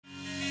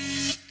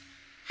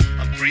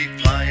free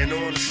flying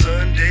on a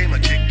Sunday. My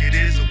ticket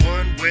is a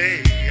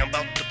one-way. I'm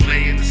about to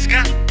play in the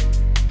sky.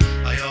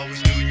 I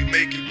always knew you'd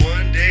make it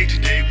one day.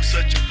 Today was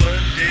such a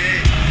fun day.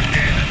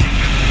 And I think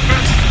I'm the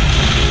first.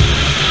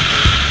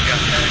 I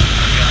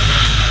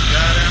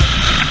got out.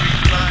 Free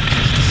fly,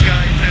 touch the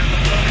sky and fell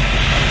in love.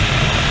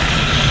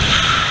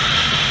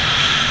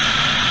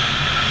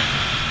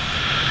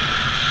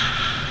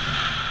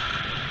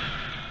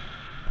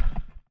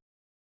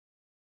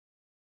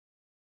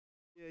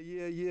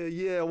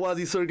 Yeah,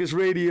 Wazzy Circus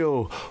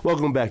Radio.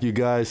 Welcome back, you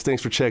guys.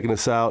 Thanks for checking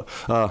us out.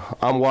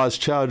 I'm Waz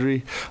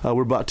Chowdhury.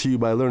 We're brought to you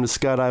by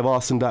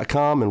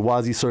LearnToSkydiveAustin.com and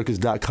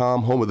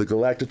WazzyCircus.com, home of the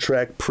Galactic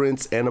Track,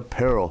 prints, and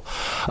apparel.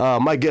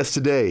 My guest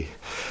today,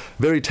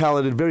 very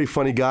talented, very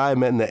funny guy. I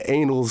met in the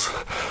annals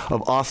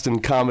of Austin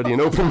comedy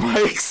and open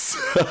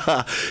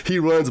mics. He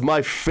runs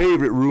my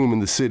favorite room in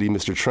the city,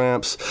 Mr.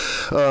 Tramps.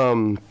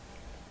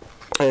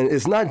 And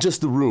it's not just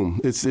the room.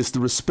 It's the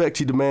respect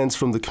he demands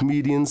from the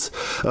comedians.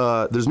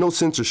 There's no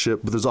censorship,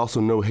 but there's also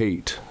no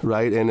hate,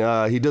 right?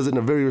 And he does it in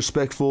a very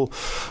respectful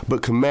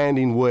but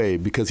commanding way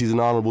because he's an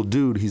honorable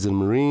dude. He's a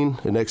Marine,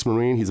 an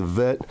ex-Marine. He's a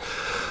vet.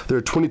 There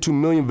are 22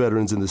 million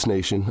veterans in this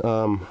nation.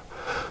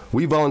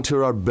 We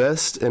volunteer our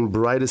best and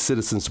brightest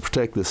citizens to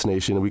protect this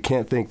nation, and we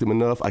can't thank them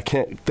enough. I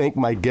can't thank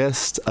my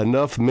guest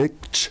enough,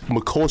 Mitch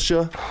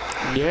McCulsha,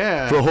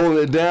 for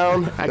holding it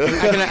down.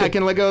 I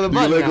can let go of the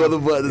button. You can let go of the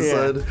button,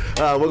 son.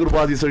 Welcome to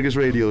Wazzy Circus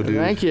Radio, dude.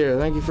 Thank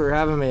you for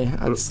having me.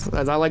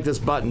 I like this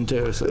button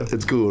too. So.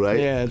 It's cool, right?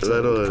 Yeah, it's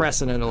right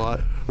pressing it a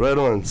lot. Right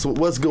on. So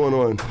what's going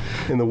on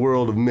in the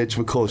world of Mitch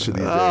McCulsha these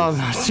days? Oh,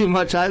 not too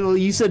much.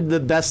 You said the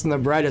best and the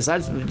brightest.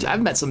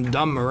 I've met some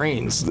dumb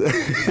Marines. I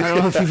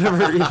don't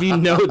know if you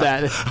know that.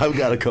 I've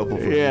got a couple.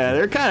 Yeah,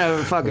 they're kind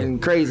of fucking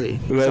crazy.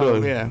 Right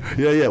on.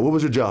 Yeah. What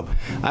was your job?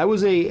 I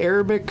was a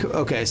Arabic.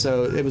 Okay,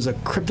 so it was a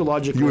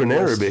cryptologic. You were an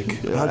linguist. Arabic.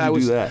 How'd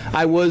you do that?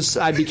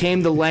 I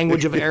became the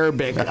language of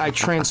Arabic. I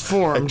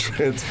transformed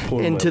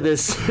into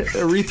this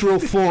ethereal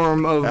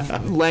form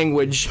of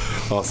language.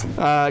 Awesome.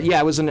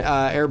 I was an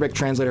Arabic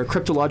translator,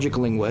 cryptologic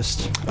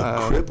linguist.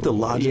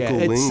 Cryptological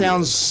linguist. It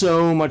sounds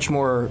so much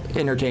more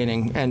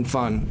entertaining and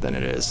fun than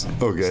it is.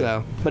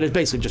 Okay. But it's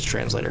basically just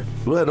translator.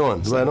 Right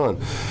on.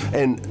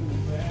 And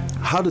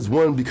how does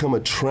one become a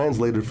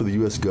translator for the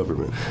U.S.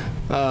 government?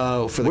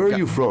 Where are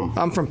you from?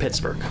 I'm from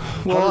Pittsburgh.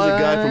 How does a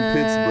guy from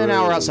Pittsburgh? An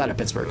hour outside of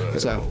Pittsburgh.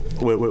 So.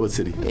 What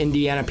city?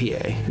 Indiana,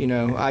 PA. You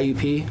know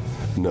IUP?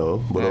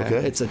 No, but okay.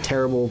 It's a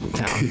terrible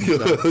town.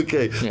 So.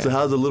 Okay. Yeah. So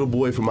how does a little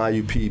boy from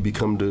IUP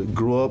become to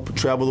grow up,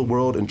 travel the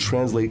world, and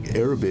translate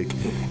Arabic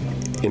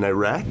in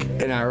Iraq?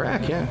 In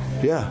Iraq, yeah.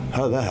 Yeah.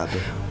 How did that happen?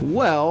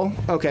 Well,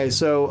 okay,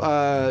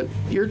 so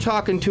you're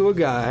talking to a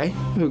guy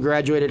who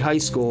graduated high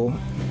school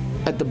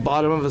at the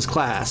bottom of his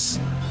class.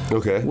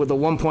 Okay. With a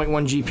 1.1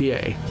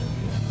 GPA.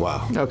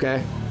 Wow.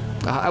 Okay.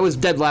 I was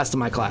dead last in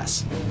my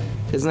class.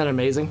 Isn't that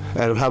amazing?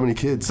 Out of how many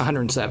kids?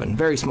 107.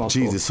 Very small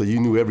school. Jesus, so you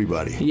knew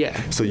everybody. Yeah.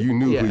 So you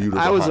knew who you were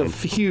behind. I was a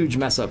huge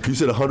mess up. You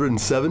said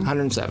 107?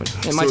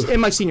 107. In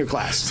my senior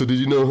class. So did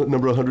you know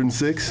number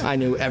 106? I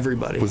knew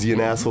everybody. Was he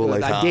an asshole?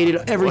 I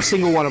dated every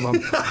single one of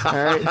them. All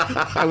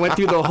right? I went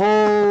through the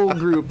whole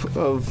group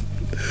of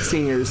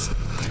seniors.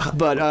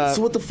 But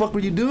so what the fuck were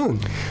you doing?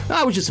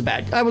 I was just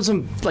bad. I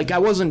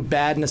wasn't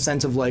bad in the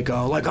sense of I'm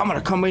gonna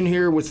come in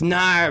here with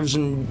knives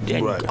and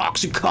right.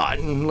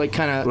 Oxycontin,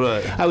 kind of.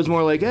 Right. I was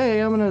more like,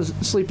 hey, I'm gonna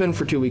sleep in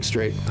for 2 weeks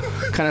straight,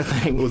 kind of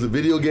thing. Was it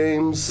video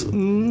games?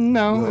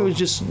 No, it was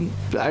just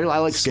I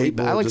like sleep.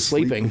 I like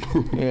sleeping.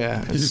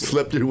 Yeah. You just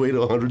slept your way to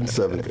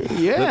 107.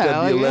 Yeah. Let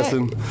that be a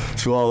lesson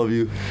to all of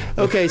you.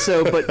 Okay,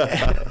 so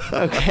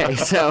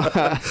this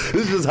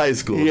is high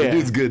school. Yeah. The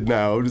dude's good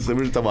now. We're just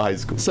talking about high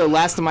school. So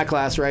last in my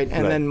class, right?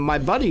 And then my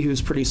buddy,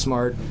 who's pretty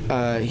smart,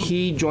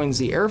 he joins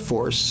the Air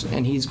Force,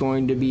 and he's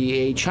going to be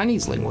a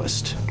Chinese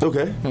linguist.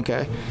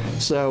 Okay.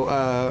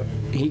 So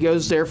he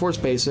goes to Air Force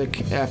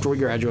Basic after we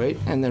graduate,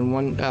 and then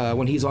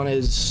when he's on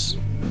his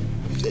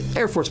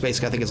Air Force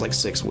Basic, I think it's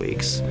 6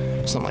 weeks,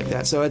 something like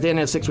that. So at the end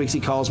of 6 weeks, he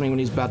calls me when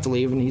he's about to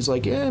leave, and he's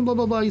like, yeah, blah,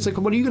 blah, blah. He's like,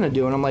 what are you going to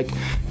do? And I'm like,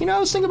 I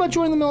was thinking about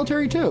joining the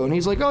military, too. And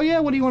he's like, oh, yeah,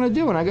 what do you want to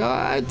do? And I go,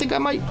 I think I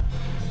might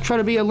try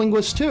to be a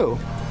linguist, too.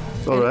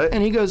 All right.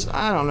 And he goes,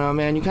 I don't know,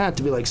 man. You kind of have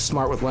to be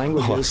smart with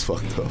languages. Oh, that's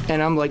fucked up.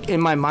 And I'm like, in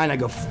my mind, I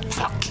go,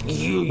 fuck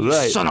you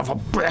right. son of a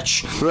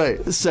bitch.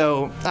 Right.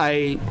 So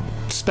I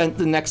spent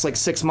the next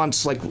 6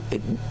 months,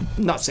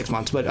 not 6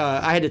 months, but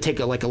I had to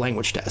take a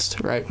language test,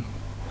 right?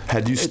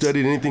 Had you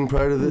studied anything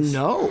prior to this?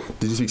 No.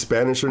 Did you speak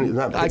Spanish or anything?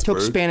 I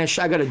took Spanish.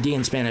 I got a D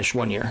in Spanish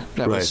 1 year.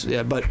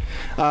 But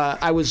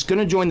I was going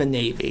to join the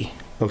Navy.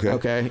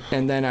 Okay.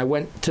 And then I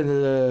went to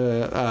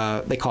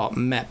the, they call it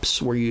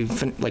MEPS, where you,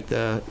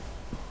 the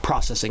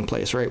processing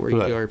place, right, where you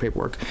do all your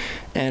paperwork.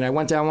 And I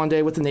went down one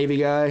day with the Navy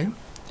guy,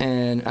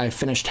 and I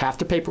finished half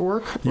the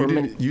paperwork. You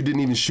didn't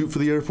even shoot for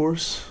the Air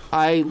Force?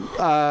 I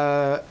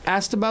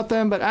asked about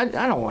them, but I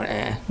don't want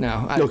to.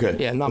 No.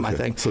 Not my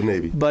thing. So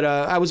Navy. But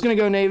I was going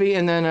to go Navy,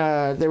 and then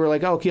they were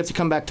like, oh, you have to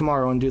come back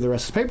tomorrow and do the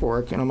rest of the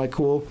paperwork. And I'm like,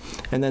 cool.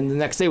 And then the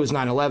next day was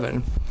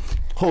 9/11.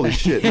 Holy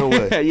shit! No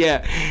way.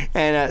 Yeah,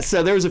 and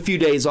so there was a few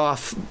days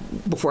off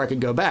before I could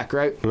go back,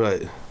 right?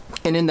 Right.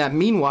 And in that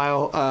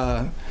meanwhile,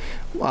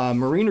 a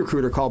Marine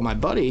recruiter called my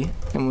buddy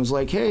and was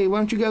like, "Hey, why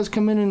don't you guys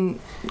come in and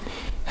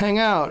hang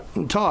out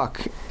and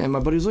talk?" And my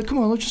buddy was like, "Come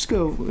on, let's just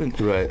go." And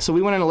Right. so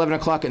we went in 11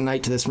 o'clock at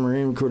night to this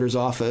Marine recruiter's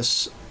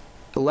office.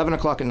 11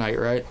 o'clock at night,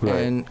 right? Right.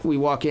 And we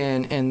walk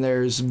in, and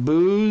there's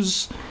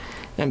booze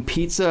and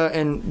pizza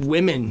and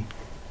women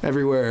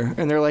everywhere.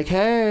 And they're like,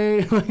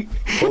 "Hey."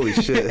 Holy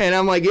shit. And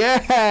I'm like,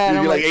 "Yeah." And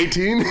You're I'm like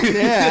 18?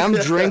 yeah, I'm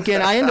drinking.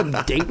 I ended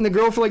up dating the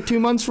girl for like 2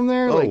 months from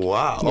there. Oh, Like,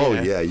 wow. Oh,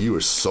 yeah, you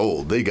were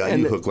sold. They got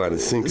And you hook, line,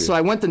 and sinker. So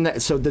I went the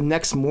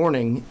next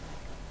morning,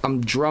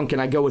 I'm drunk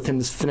and I go with him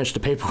to finish the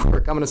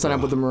paperwork. I'm going to sign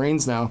up with the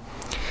Marines now.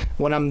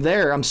 When I'm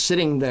there, I'm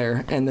sitting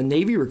there and the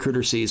Navy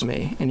recruiter sees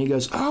me and he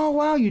goes, "Oh,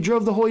 wow, you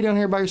drove the whole way down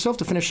here by yourself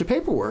to finish the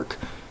paperwork."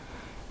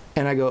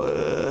 And I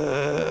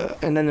go,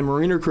 and then the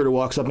Marine recruiter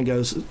walks up and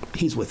goes,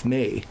 "He's with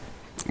me."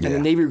 And Yeah. the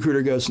Navy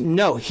recruiter goes,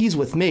 "No, he's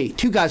with me.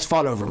 2 guys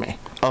fought over me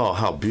Oh,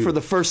 how beautiful. for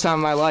the first time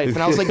in my life."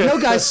 And I was like, "No,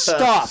 guys,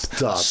 stop.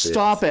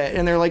 Stop it.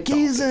 And they're like,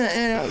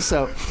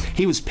 so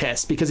he was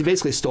pissed because he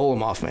basically stole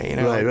him off me. You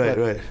know?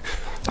 Right.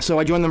 So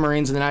I joined the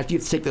Marines, and then I have to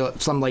take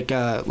some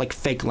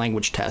fake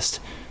language test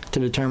to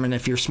determine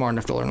if you're smart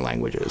enough to learn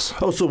languages.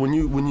 Oh, so when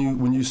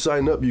you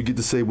sign up, you get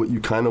to say what you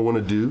kind of want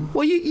to do?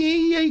 Well,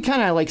 you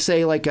kind of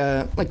say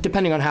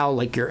depending on how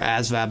your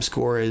ASVAB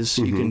score is,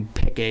 you can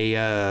pick a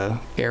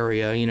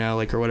area,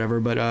 or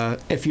whatever. But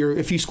if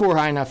you score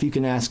high enough, you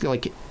can ask.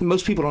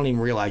 Most people don't even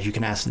realize you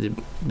can ask to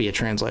be a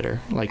translator.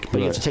 But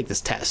you have to take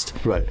this test.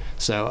 Right.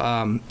 So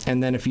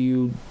and then if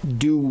you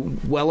do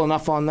well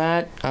enough on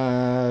that,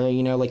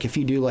 if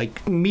you do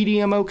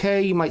medium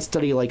okay, you might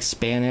study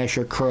Spanish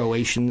or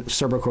Croatian,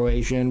 Serbo-Croatian.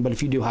 But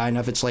if you do high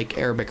enough, it's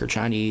Arabic or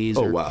Chinese.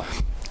 Oh, wow.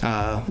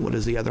 What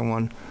is the other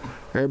one?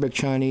 Arabic,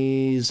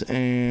 Chinese,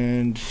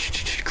 and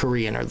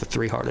Korean are the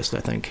 3 hardest, I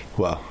think.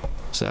 Wow.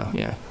 So,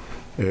 yeah.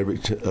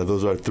 Arabic,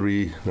 those are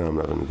 3. No, I'm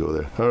not going to go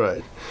there. All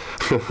right.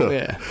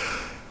 Yeah.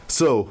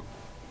 So,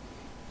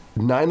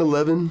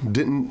 9/11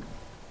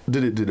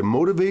 did it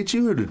motivate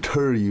you or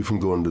deter you from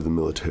going to the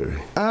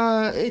military?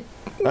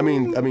 I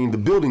mean, the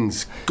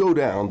buildings go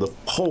down, the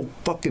whole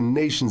fucking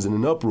nation's in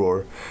an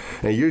uproar,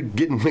 and you're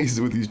getting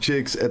wasted with these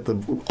chicks at the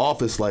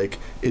office.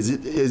 Is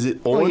it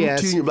on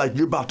to you?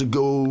 You're about to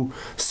go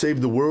save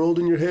the world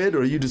in your head, or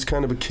are you just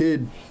kind of a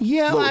kid?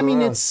 Yeah, I mean,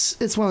 around?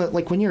 it's one of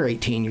when you're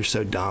 18, you're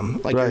so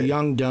dumb. You're Right.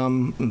 young,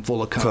 dumb, and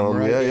full of cum,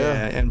 right?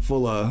 Yeah. And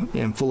full of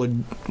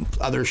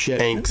other shit.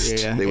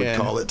 Angst, Yeah, they would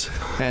call it.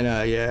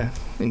 And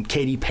and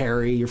Katy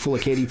Perry, you're full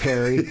of Katy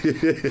Perry.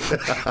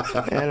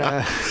 and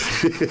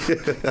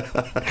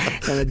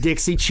the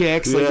Dixie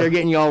Chicks, they're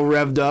getting you all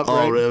revved up,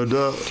 All right? revved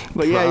up.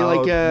 But yeah,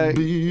 you're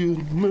Be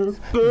America.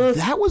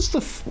 that was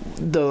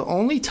the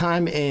only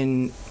time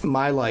in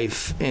my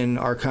life in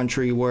our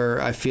country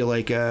where I feel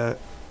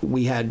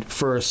we had,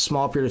 for a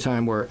small period of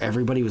time, where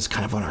everybody was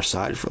kind of on our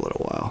side for a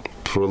little while.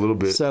 For a little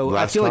bit. So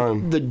Last I feel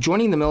time. like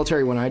joining the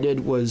military when I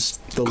did was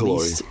the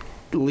Glory.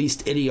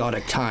 least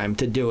idiotic time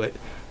to do it,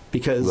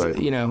 because Right.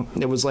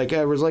 it was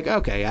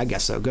okay, I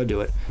guess so, go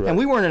do it. Right. And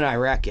we weren't in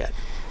Iraq yet.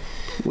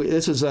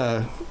 This was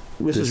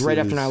right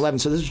after 9/11,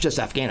 so this was just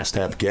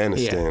Afghanistan.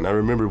 Afghanistan. I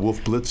remember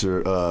Wolf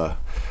Blitzer. I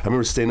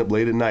remember staying up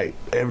late at night.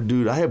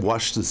 Dude, I have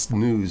watched this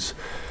news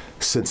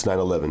since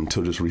 9/11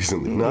 until just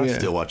recently. No, I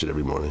still watch it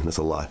every morning. That's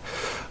a lie.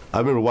 I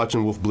remember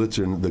watching Wolf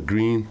Blitzer and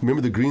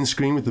remember the green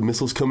screen with the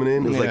missiles coming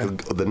in? It was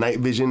the night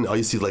vision. All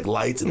you see is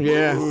lights and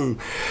boom.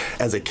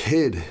 As a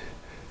kid,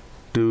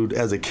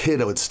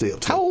 I would stay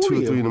up till How old 2 are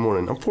or you? 3 in the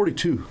morning. I'm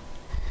 42.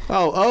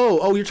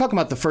 Oh, you're talking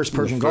about the first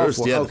Persian Gulf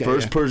War. Yeah, Okay, the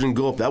first Persian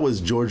Gulf. That was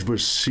George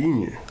Bush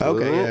Sr.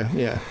 Okay, wasn't it?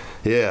 yeah.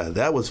 Yeah,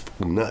 that was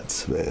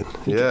nuts, man.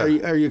 Yeah.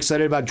 Are you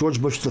excited about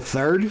George Bush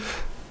III?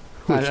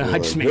 I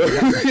just made one?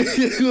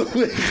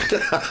 it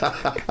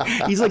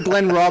up. He's like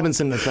Glenn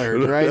Robinson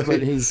III, right?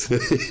 But he's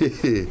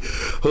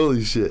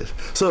Holy shit.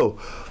 So,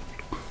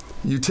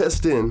 you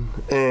test in,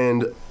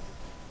 and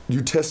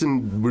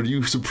were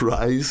you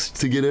surprised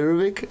to get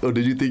Arabic? Or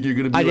did you think you're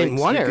going to be I didn't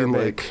want speaking,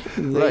 Arabic.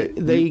 right.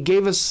 They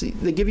give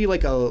you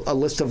a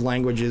list of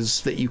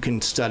languages that you can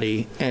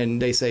study,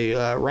 and they say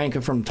rank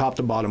it from top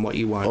to bottom what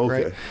you want,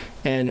 Okay. right?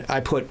 And I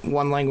put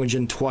one language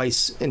in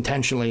twice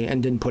intentionally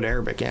and didn't put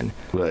Arabic in.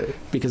 Right.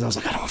 Because I was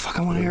like, I don't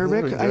fucking want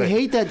Arabic. I Right.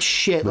 hate that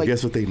shit. But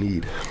guess what they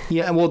need?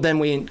 Yeah, well, then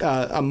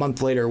a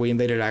month later, we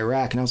invaded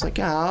Iraq, and I was like,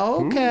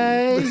 oh,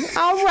 okay,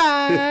 all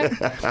right.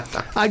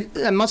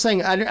 I'm not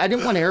saying I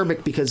didn't want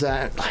Arabic because,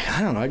 I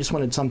don't know, I just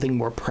wanted something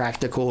more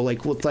practical,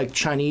 with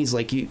Chinese,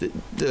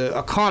 the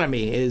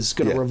economy is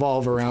going to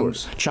revolve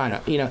around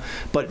China,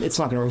 but it's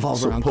not going to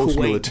revolve around Kuwait.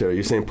 Post-military.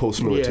 You're saying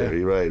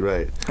post-military. Yeah.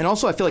 Right. And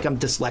also, I feel like I'm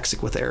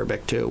dyslexic with Arabic,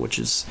 too, which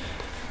is...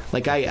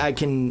 I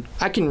can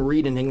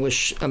read in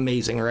English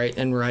amazing, right,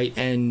 and write,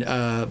 and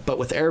but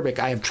with Arabic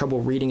I have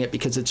trouble reading it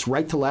because it's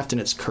right to left and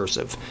it's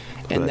cursive,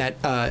 and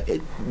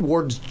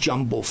words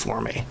jumble for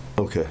me.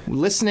 Okay.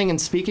 Listening and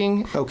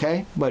speaking,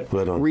 okay, but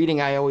Right on. reading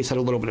I always had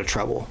a little bit of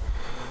trouble.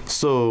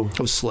 So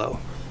I was slow.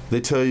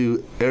 they tell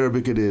you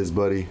Arabic it is,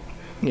 buddy.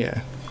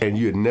 Yeah. And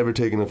you had never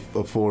taken a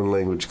foreign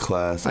language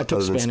class I took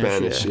other than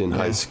Spanish in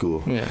high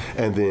school. Yeah.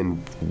 And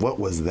then what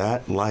was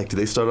that like? Did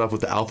they start off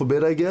with the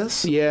alphabet, I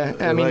guess? Yeah.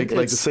 I mean, like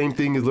the same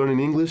thing as learning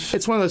English?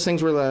 It's one of those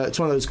things where it's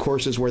one of those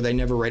courses where they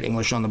never write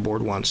English on the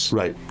board once.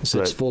 Right.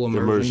 So it's full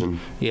immersion.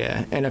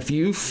 Yeah. And if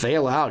you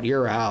fail out,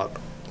 you're out.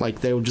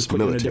 Like, they will just put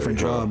you in a different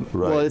job.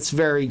 Right. Well, it's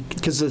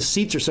because the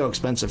seats are so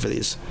expensive for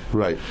these.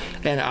 Right.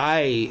 And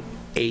I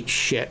ate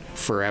shit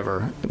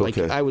forever. Like,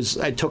 Okay.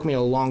 it took me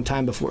a long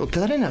time before,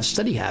 because I didn't have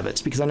study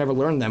habits, because I never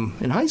learned them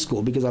in high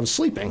school because I was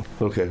sleeping.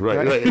 Okay,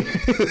 right.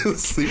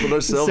 Sleeping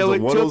ourselves So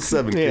at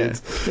 107,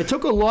 kids. It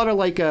took a lot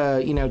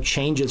of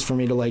changes for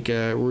me to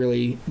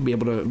really be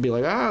able to be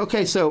like,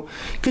 okay, so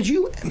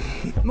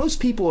most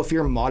people, if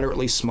you're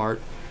moderately smart,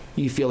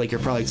 you feel like you're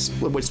probably,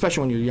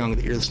 especially when you're young,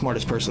 that you're the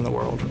smartest person in the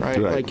world, right?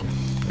 Right. Like,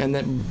 and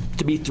then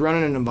to be thrown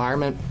in an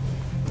environment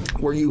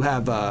where you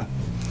have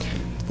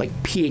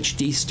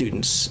PhD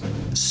students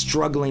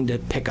struggling to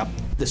pick up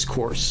this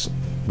course,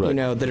 right.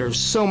 That are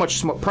so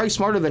much probably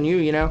smarter than you.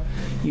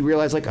 You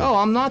realize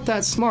I'm not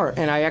that smart,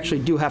 and I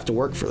actually do have to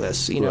work for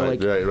this. Right.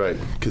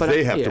 Because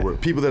they have to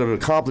work. People that have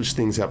accomplished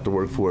things have to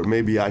work for it.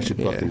 Maybe I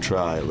should fucking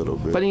try a little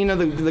bit. But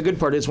the good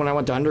part is when I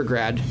went to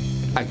undergrad,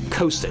 I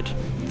coasted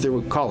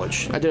through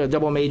college. I did a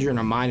double major and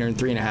a minor in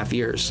 3.5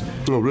 years.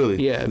 Oh,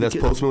 really? Yeah. That's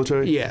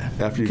post-military? Yeah.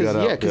 After you got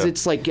out? Yeah, because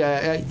it's like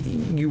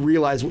you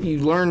realize you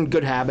learn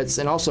good habits,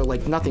 and also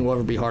nothing will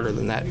ever be harder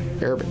than that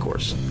Arabic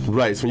course.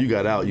 Right. So when you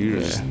got out, you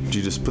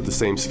just put the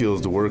same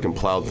skills to work and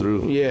plowed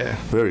through. Yeah.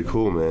 Very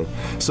cool, man.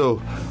 So,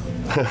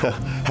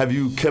 have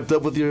you kept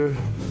up with your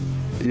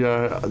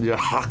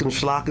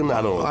Hockenschlacken?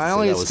 I don't know. I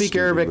only speak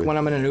Arabic when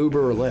I'm in an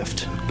Uber or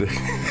Lyft.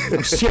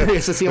 I'm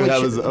serious. That's the only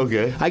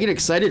okay. I get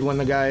excited when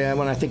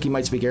when I think he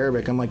might speak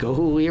Arabic. I'm like,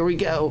 oh, here we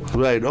go.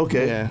 Right,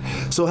 okay.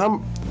 Yeah. So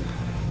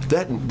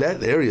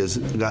that area's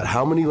got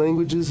how many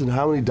languages and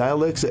how many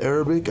dialects of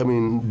Arabic? I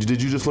mean, did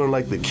you just learn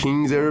the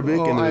King's Arabic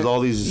and there's all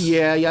these...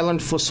 Yeah, I learned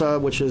Fusha,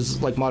 which is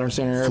Modern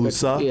Standard Arabic.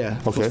 Fusha? Yeah,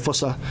 okay.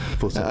 Fusha.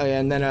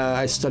 And then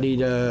I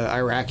studied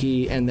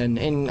Iraqi, and then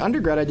in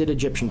undergrad I did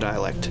Egyptian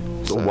dialect.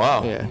 So,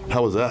 wow. Yeah.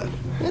 How was that?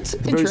 It's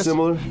very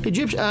similar.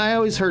 Egyptian. I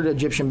always heard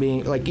Egyptian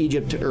being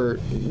Egypt, or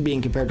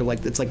being compared to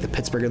it's like the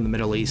Pittsburgh of the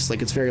Middle East.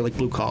 It's very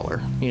blue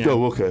collar.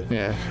 Oh, okay.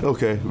 Yeah.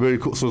 Okay, very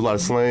cool. So there's a lot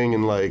of slang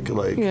and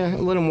Yeah, a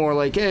little more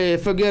hey,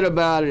 forget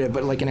about it,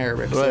 but in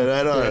Arabic. Right,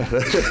 right on.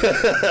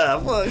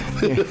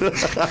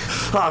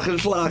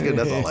 Hockenschlacken.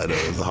 That's all I know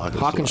is the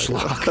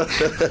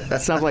Hockenschlacken.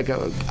 Sounds like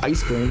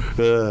ice cream.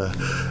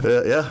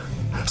 Yeah.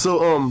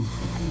 So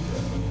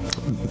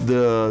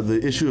the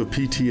issue of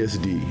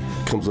PTSD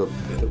comes up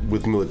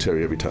with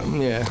military every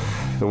time. Yeah.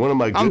 And one of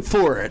my I'm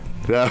for it.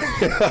 Yeah.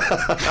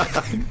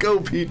 Go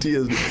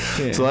PTSD.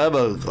 Yeah. So I have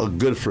a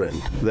good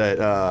friend that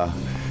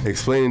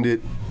explained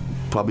it,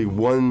 probably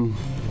one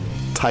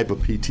type of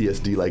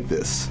PTSD like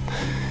this.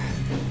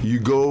 You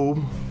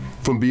go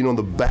from being on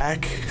the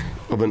back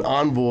of an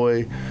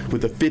envoy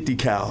with a 50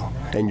 cal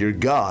and you're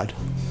God,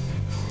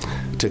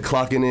 to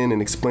clocking in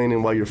and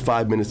explaining why you're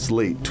 5 minutes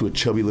late to a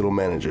chubby little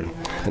manager.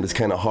 And it's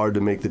kind of hard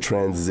to make the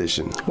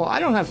transition. Well,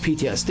 I don't have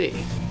PTSD.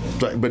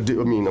 Right, but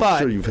I'm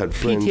sure you've had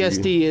friends.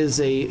 PTSD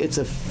is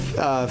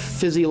a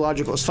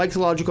physiological,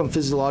 psychological, and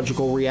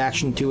physiological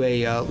reaction to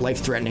a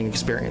life-threatening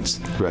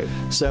experience. Right.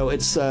 So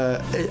it's I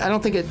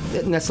don't think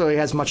it necessarily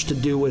has much to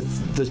do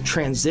with the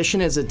transition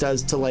as it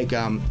does to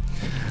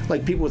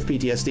people with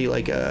PTSD,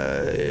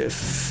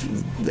 if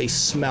they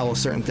smell a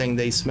certain thing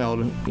they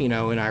smelled, in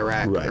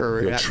Iraq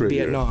or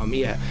Vietnam.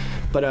 Yeah.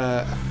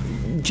 But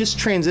just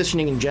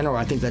transitioning in general,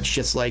 I think that's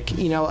just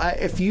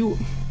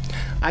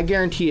I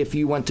guarantee if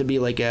you went to be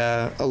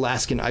a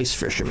Alaskan ice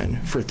fisherman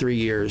for 3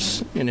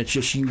 years, and it's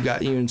just you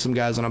and some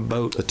guys on a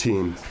boat, a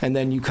team, and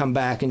then you come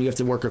back and you have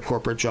to work a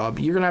corporate job,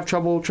 you're gonna have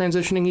trouble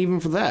transitioning even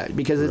for that,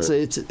 because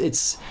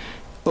it's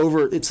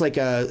like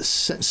a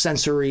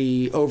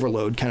sensory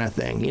overload kind of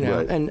thing,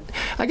 Right. And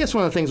I guess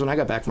one of the things when I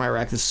got back from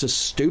Iraq that's just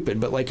stupid,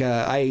 but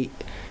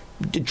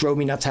it drove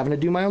me nuts having to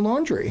do my own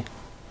laundry.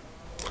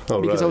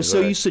 Because I was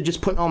so used to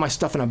just putting all my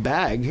stuff in a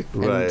bag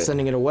and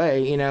sending it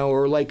away,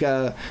 or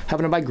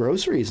having to buy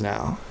groceries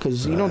now,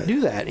 because you don't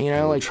do that,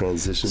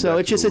 transition. So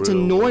it's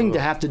annoying to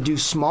have to do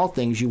small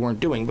things you weren't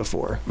doing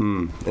before.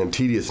 And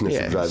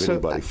tediousness would drive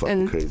anybody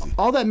fucking crazy.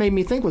 All that made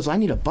me think was I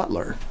need a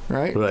butler,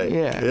 right? Right.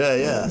 Yeah.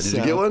 Did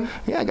you get one?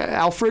 Yeah, I got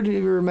Alfred. Have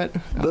you ever met?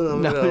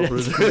 No,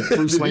 Alfred.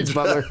 Bruce Wayne's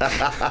butler.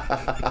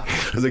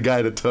 There's a guy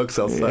in a tux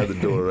outside the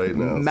door right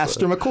now.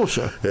 Master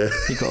McCulsha,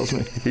 he calls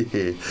me.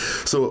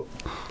 So,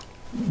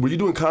 were you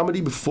doing comedy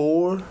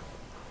before?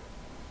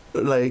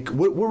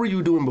 What were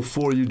you doing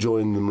before you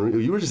joined the Marine?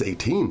 You were just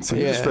 18, so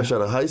you're just fresh out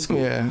of high school.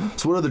 Yeah.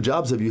 So what other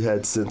jobs have you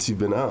had since you've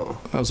been out?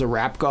 I was a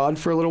rap god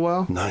for a little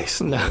while.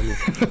 Nice. No.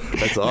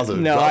 That's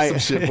awesome. Drop some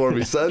shit for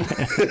me, son.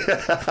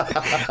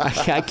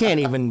 I can't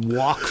even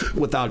walk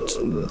without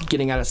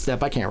getting out of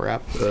step. I can't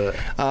rap.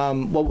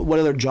 What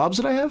other jobs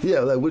did I have?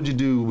 Yeah, what'd you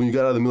do when you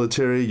got out of the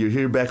military? You're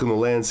here back on the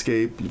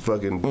landscape. You're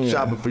fucking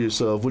shopping for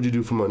yourself. What'd you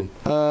do for money?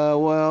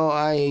 Well,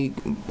 I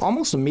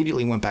almost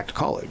immediately went back to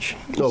college.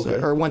 Okay.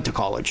 Or went to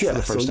college. for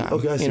the first so, time.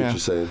 Okay, I see what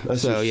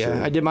you're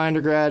saying. I did my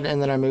undergrad,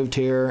 and then I moved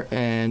here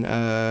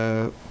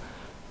and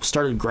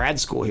started grad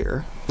school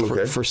here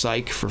for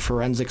psych, for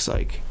forensic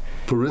psych.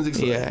 Forensic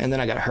psych? Yeah, and then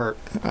I got hurt.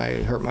 I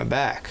hurt my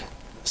back.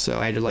 So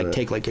I had to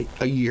take like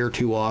a year or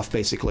two off,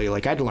 basically.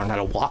 Like I had to learn how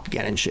to walk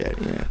again and shit.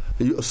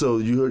 Yeah. So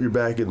you hurt your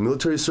back in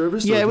military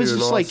service? Yeah, it was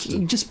just like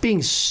just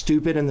being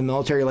stupid in the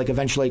military. Like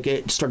eventually,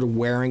 it started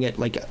wearing it,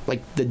 like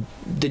the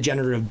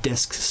degenerative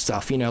disc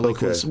stuff. And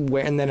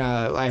then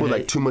I had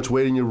like too much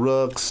weight in your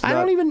rucks.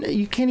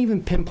 You can't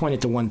even pinpoint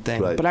it to one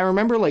thing. Right. But I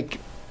remember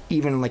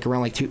even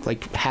around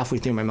halfway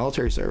through my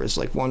military service,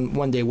 like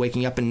one day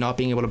waking up and not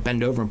being able to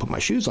bend over and put my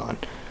shoes on.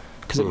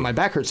 Because my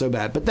back hurt so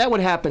bad. But that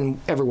would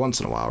happen every once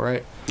in a while,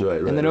 right? Right.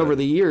 And then over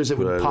the years, it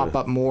would pop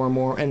up more and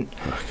more. And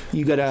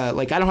you gotta,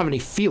 I don't have any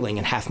feeling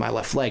in half my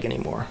left leg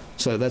anymore.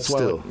 So that's why.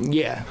 Still.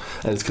 Yeah.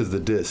 And it's because of the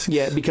disc.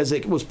 Yeah, because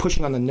it was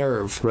pushing on the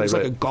nerve. Right, it was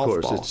like a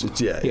golf ball.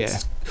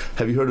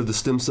 Have you heard of the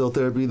stem cell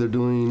therapy they're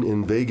doing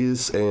in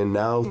Vegas and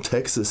now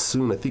Texas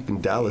soon, I think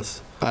in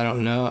Dallas? I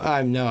don't know.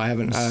 I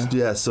haven't.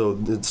 So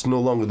it's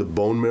no longer the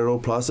bone marrow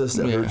process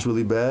that hurts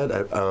really bad.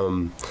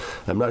 I'm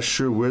not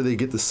sure where they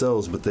get the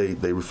cells, but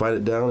they refine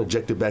it down,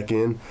 inject it back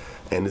in,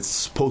 and it's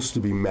supposed to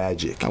be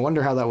magic. I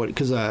wonder how that would,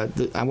 because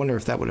I wonder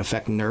if that would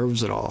affect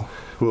nerves at all.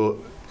 Well,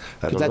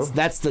 I don't know.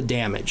 That's the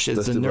damage.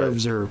 The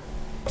nerves are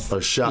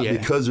shot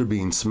because they're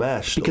being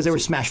smashed. Because they were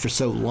smashed for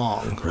so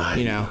long.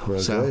 Right.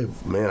 So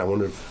man, I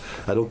wonder if.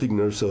 I don't think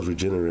nerve cells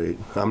regenerate.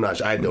 I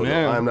don't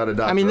know. I'm not a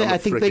doctor. I'm I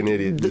think freaking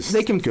idiot.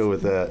 They can go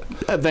with that.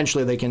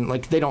 Eventually, they can.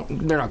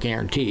 They're not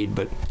guaranteed,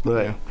 but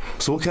right.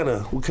 So what kind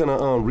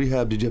of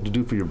rehab did you have to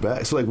do for your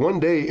back? So one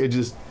day it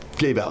just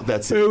gave out.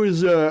 That's it. It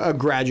was a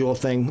gradual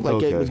thing.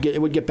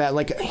 It would get bad.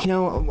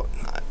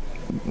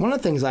 One of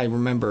the things I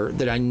remember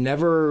that I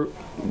never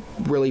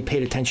really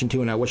paid attention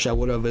to, and I wish I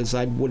would have, is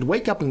I would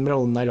wake up in the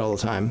middle of the night all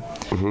the time,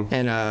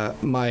 and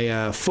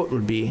my foot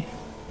would be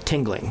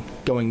tingling,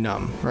 going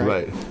numb,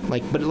 right?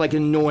 But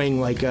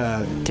annoying,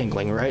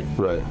 tingling, right?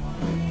 Right.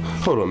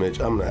 Hold on, Mitch.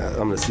 I'm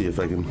gonna see if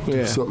I can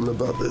do something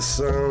about this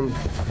sound.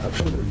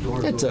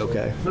 It's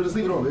okay. No, just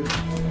leave it on, Mitch.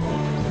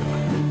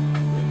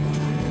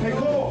 Hey,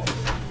 Cole.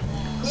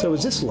 So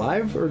is this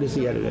live, or does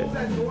he edit it?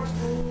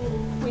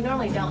 We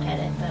normally don't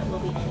edit, but we'll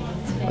be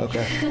editing today.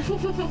 Okay.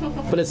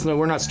 But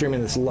we're not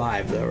streaming this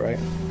live, though, right?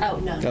 Oh,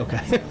 no.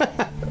 Okay.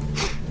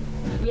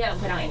 We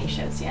haven't put on any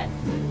shows yet.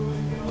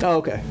 Oh,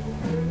 okay.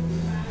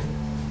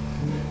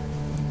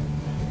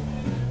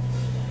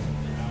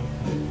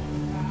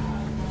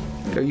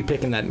 Are you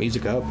picking that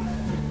music up? I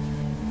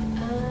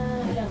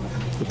don't know.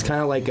 It's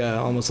kind of like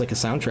almost like a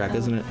soundtrack,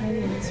 isn't it? Maybe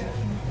it is.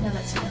 No,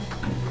 that's not.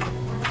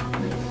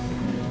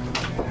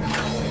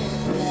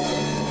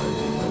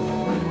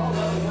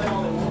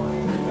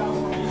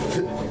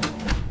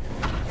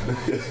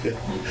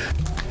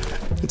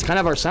 It's kind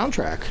of our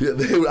soundtrack. Yeah,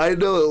 I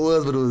know it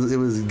was, but it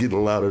was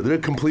getting louder. They're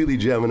completely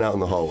jamming out in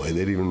the hallway.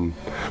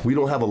 We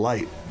don't have a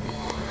light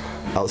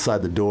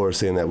outside the door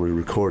saying that we're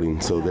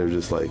recording, so they're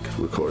just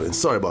recording.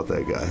 Sorry about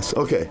that, guys.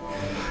 Okay.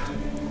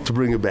 To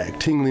bring it back,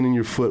 tingling in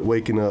your foot,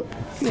 waking up,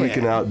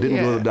 freaking out, didn't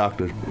go to the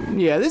doctor.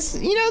 Yeah, this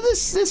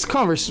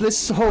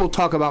whole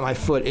talk about my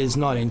foot is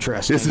not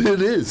interesting. Yes,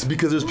 it is,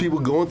 because there's people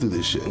going through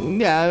this shit.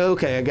 Yeah,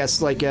 okay, I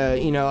guess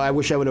I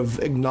wish I would have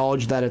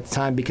acknowledged that at the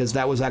time, because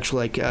that was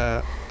actually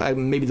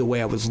maybe the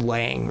way I was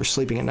laying or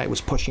sleeping at night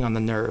was pushing on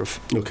the nerve.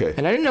 Okay.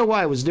 And I didn't know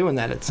why I was doing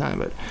that at the time,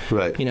 but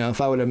right.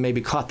 If I would have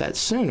maybe caught that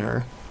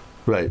sooner.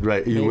 Right.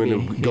 You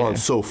wouldn't have gone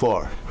so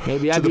far.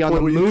 Maybe I'd be on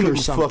the moon or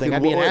something.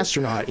 I'd be an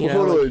astronaut.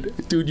 Hold on,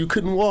 dude. You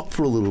couldn't walk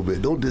for a little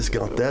bit. Don't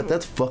discount that.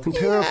 That's fucking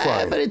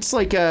terrifying. Yeah, but it's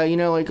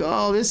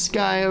oh, this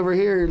guy over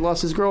here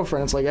lost his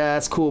girlfriend. It's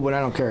that's cool, but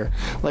I don't care.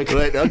 Right.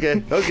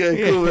 Okay.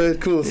 Cool, man.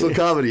 Cool. So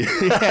comedy.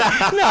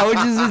 No,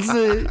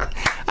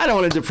 I don't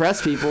want to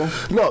depress people.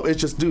 No, it's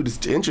just, dude.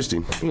 It's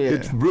interesting. Yeah.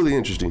 It's really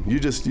interesting.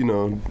 You just,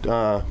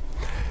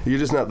 you're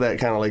just not that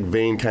kind of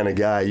vain kind of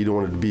guy. You don't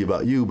want it to be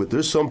about you. But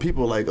there's some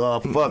people oh,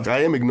 fuck,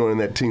 I am ignoring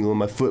that tingle in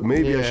my foot.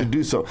 Maybe I should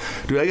do something.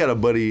 Dude, I got a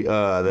buddy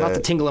that... Not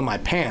the tingle in my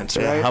pants,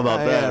 right? Yeah, how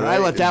about that, right? I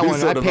let that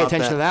one. I pay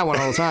attention to that one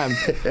all the time.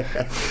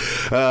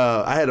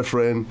 I had a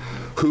friend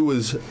who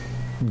was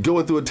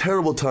going through a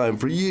terrible time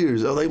for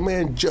years. I was like,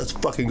 man,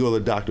 just fucking go to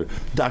the doctor.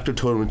 Doctor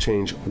told him to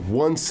change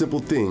one simple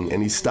thing,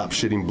 and he stopped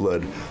shitting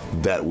blood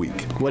that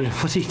week. What did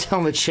he tell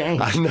him to change?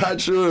 I'm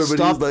not sure, but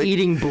stop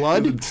eating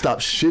blood? Stop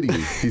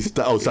shitting.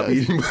 Stop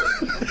eating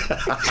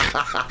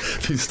blood.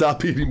 If you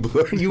stop eating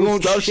blood, you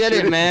won't shit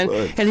it, man.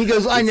 Blood. And he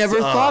goes, I never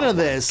thought of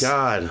this.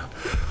 God.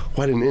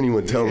 Why didn't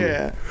anyone tell me?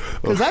 Yeah,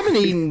 because I've been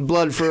eating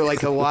blood for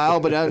a while,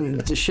 but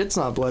the shit's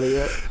not bloody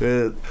yet.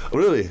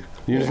 Really?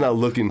 You're just not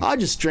looking. I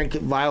just drink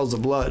vials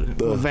of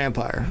blood. I'm a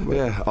vampire.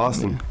 Yeah,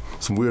 Austin. Yeah.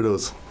 Some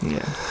weirdos.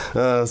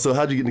 Yeah. So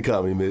how'd you get into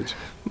comedy, Mitch?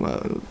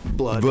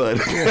 Blood.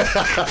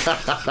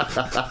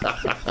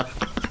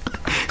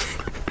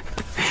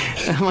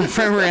 My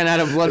friend ran out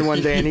of blood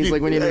one day, and he's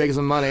like, "We need to make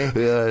some money."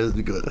 Yeah, it's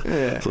good.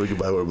 Yeah. So we can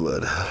buy more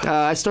blood.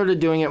 I started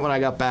doing it when I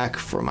got back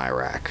from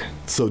Iraq.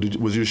 So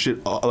was your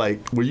shit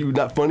like? Were you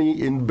not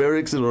funny in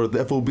barracks or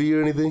the FOB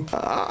or anything?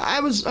 I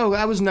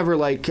was never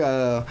like,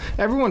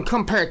 everyone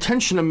come pay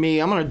attention to me.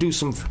 I'm gonna do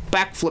some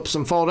backflips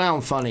and fall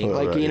down funny. Oh,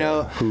 like right, you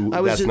know, yeah.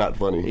 I was That's just, not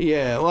funny.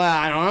 Yeah, well,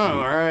 I don't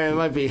know. All right, it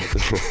might be,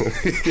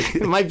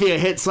 it might be a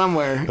hit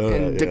somewhere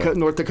in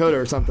North Dakota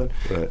or something.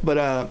 Right.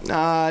 But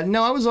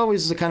no, I was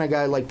always the kind of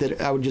guy like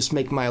that. I would just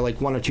make my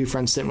like one or two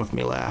friends sitting with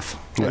me laugh,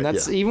 and Right,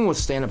 that's even with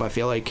stand up. I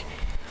feel like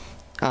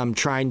I'm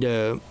trying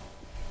to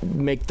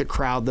make the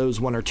crowd those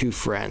one or two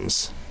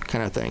friends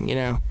kind of thing, you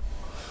know.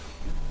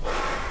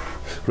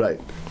 Right.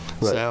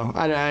 So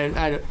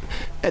I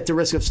at the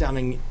risk of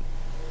sounding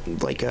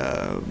like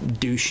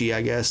douchey,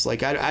 I guess,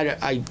 like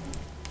I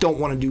don't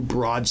want to do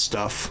broad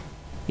stuff,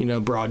 you know,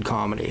 broad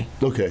comedy.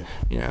 Okay.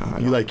 You know,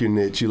 You like your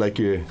niche. You like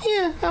your.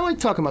 Yeah, I like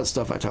talking about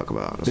stuff I talk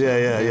about. So,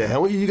 Yeah.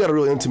 And you got a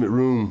real intimate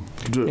room.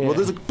 Yeah. Well,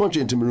 there's a bunch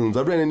of intimate rooms.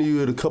 I've ran into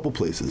you at a couple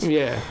places.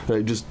 Yeah.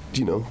 Right, just,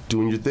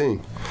 doing your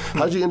thing.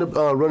 How'd you end up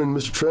running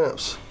Mr.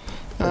 Tramps?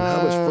 And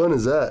how much fun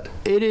is that?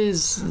 It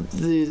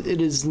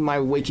is my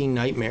waking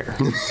nightmare.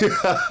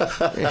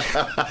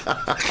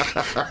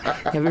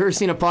 Have you ever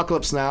seen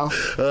Apocalypse Now?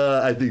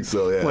 I think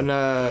so, yeah. When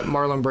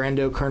Marlon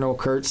Brando, Colonel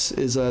Kurtz,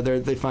 is there,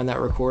 they find that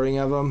recording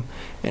of him,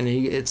 and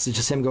it's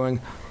just him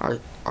going,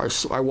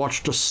 I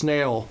watched a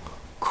snail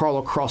crawl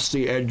across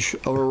the edge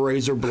of a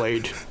razor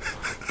blade.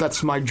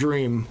 That's my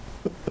dream.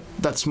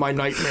 That's my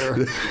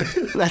nightmare.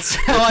 That's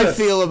how I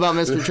feel about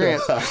Mr.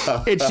 Tramp.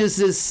 It's just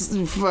this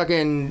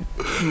fucking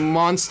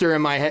monster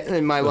in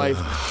my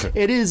life.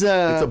 It is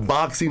It's a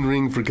boxing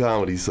ring for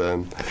comedy,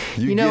 son.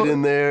 You get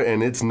in there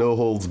and it's no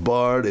holds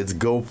barred. It's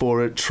go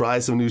for it. Try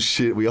some new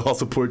shit. We all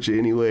support you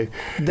anyway.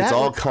 It's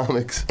all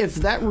comics. If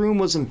that room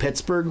was in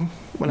Pittsburgh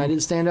when I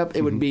did stand up,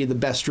 it would be the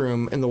best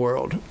room in the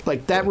world.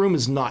 Like that room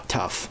is not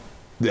tough.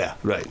 Yeah,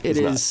 right. It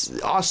is.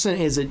 Austin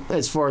is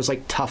as far as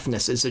like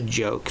toughness is a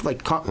joke.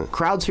 Like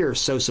crowds here are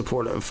so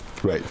supportive.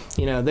 Right.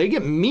 You know, they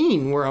get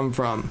mean where I'm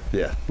from.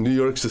 Yeah. New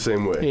York's the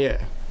same way.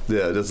 Yeah.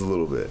 Yeah, just a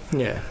little bit.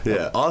 Yeah.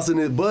 Yeah. Austin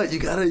is, but you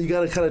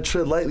gotta kind of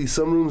tread lightly.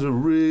 Some rooms are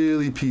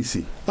really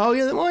PC. Oh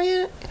yeah. Well,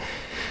 yeah.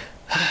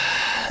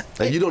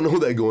 And you don't know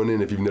that going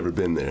in if you've never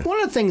been there. One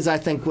of the things I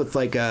think with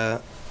like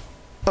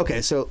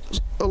okay, so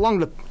along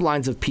the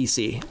lines of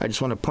PC, I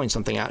just want to point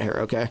something out here.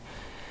 Okay.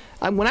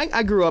 When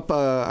I grew up,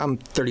 I'm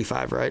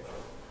 35, right?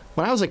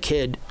 When I was a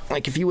kid,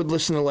 like if you would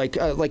listen to like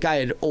I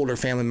had older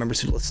family members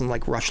who listened to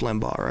like Rush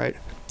Limbaugh, right?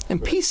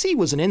 And PC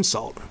was an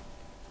insult.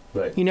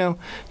 Right. You know,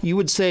 you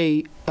would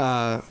say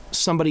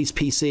somebody's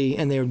PC,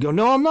 and they would go,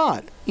 "No, I'm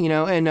not." You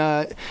know, and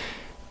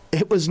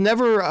it was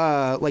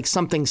never like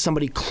something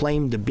somebody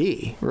claimed to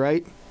be,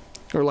 right?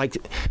 Or like,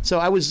 so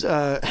I was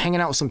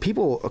hanging out with some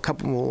people a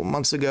couple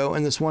months ago,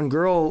 and this one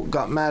girl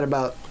got mad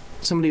about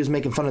somebody was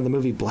making fun of the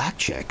movie Black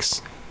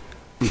Chicks.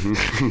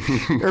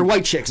 Or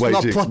White Chicks. White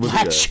no, Chicks.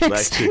 Black Chicks.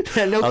 Black Chicks.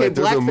 And okay,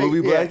 there's black a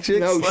movie Black Chicks?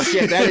 No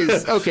shit, that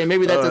is okay.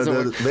 Maybe that doesn't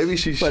work. Maybe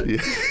she should.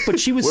 But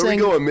she was Where saying,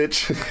 we going,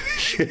 Mitch?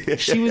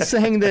 she was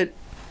saying that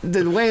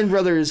the Wayans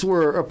brothers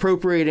were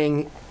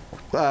appropriating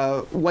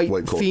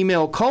white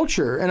female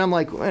culture, and I'm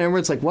like, and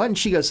everyone's like, what? And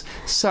she goes,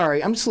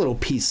 sorry, I'm just a little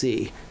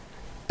PC.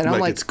 And I'm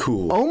like, it's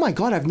cool. Oh my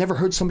god, I've never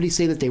heard somebody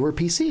say that they were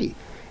PC.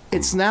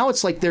 It's now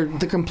it's like they're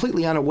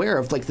completely unaware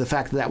of like the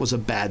fact that was a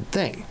bad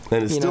thing.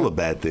 And it's still a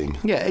bad thing.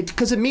 Yeah,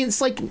 because it means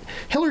like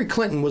Hillary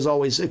Clinton was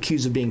always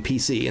accused of being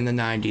PC in the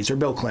 90s, or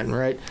Bill Clinton,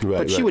 right?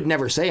 But she would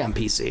never say I'm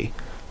PC.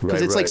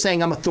 Because it's like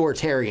saying I'm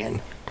authoritarian.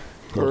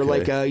 Or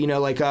like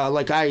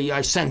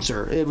I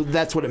censor.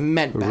 That's what it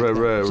meant back then.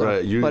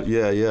 Right.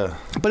 Yeah.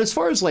 But as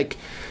far as like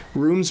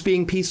rooms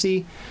being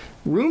PC,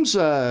 rooms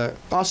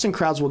Austin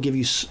crowds will give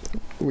you.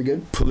 Are we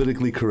good?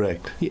 Politically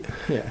correct.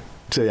 Yeah.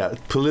 So yeah,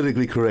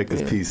 politically correct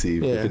is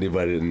PC. If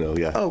anybody didn't know,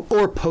 yeah. Oh,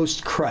 or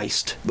post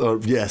Christ.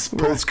 Yes,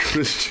 post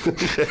Christian.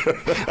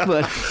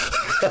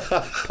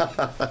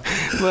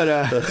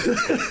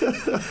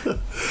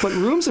 but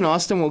rooms in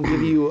Austin will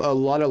give you a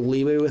lot of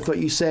leeway with what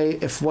you say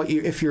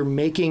if you're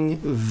making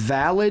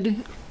valid,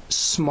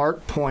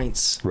 smart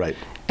points. Right.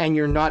 And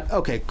you're not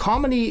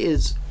comedy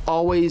is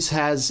always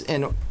has,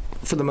 and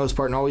for the most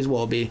part and always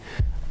will be,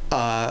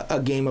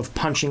 a game of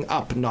punching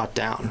up, not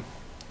down.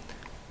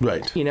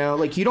 Right. You know,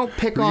 like you don't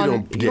pick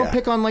on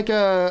like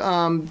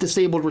a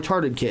disabled,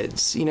 retarded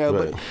kids. You know,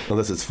 right.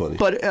 Unless it's funny.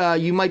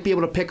 But you might be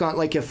able to pick on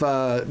like if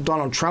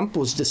Donald Trump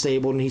was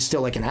disabled and he's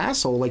still like an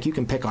asshole. Like you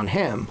can pick on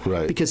him,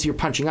 right? Because you're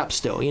punching up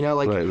still. You know,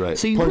 like right.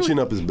 So punching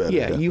up is better.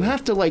 Yeah, you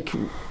have to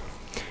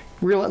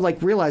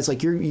realize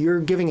like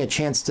you're giving a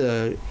chance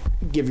to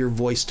give your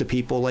voice to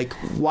people. Like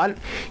what?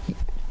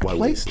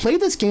 Play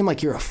this game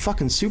like you're a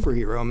fucking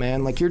superhero,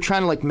 man. Like you're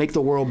trying to like make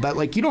the world better.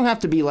 Like you don't have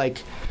to be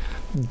like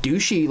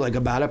douchey like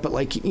about it, but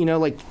like, you know,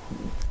 like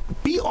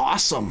be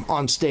awesome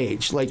on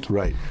stage. Like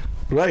right.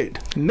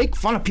 Make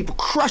fun of people,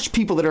 crush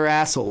people that are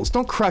assholes.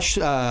 Don't crush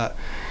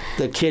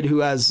the kid who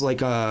has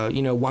like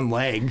one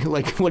leg.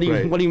 Like, what are you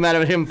Right. what are you mad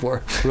at him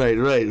for?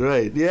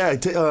 Right.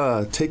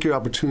 Yeah, take your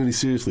opportunity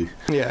seriously.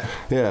 Yeah.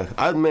 Yeah,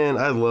 I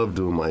love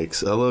doing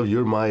mics. I love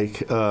your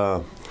mic,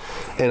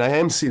 and I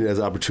am seeing it as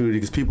an opportunity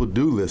because people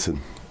do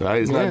listen.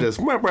 Right? It's not just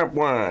wah, wah,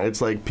 wah.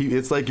 It's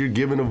like you're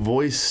giving a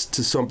voice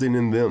to something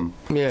in them.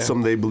 Yeah.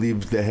 Something they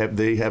believe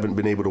they haven't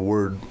been able to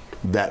word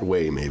that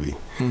way, maybe.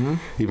 Mm-hmm.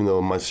 Even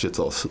though my shit's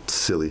all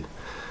silly.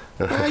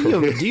 You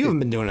haven't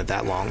been doing it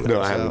that long, though.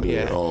 No, I haven't been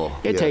doing it at all.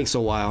 It takes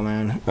a while,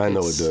 man. I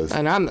know it does.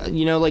 And I'm,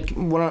 like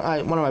one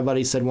of my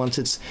buddies said once,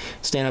 it's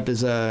stand up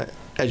is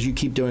as you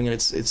keep doing it,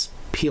 it's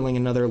peeling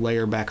another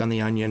layer back on the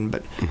onion,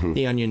 but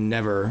the onion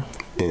never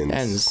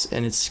ends.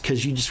 And it's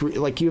because you just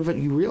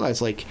you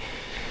realize like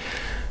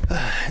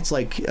it's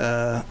like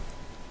the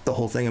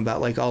whole thing about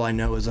like all I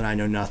know is that I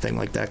know nothing,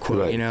 like that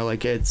quote. Right. You know,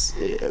 like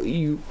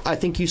I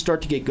think you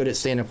start to get good at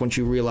stand up once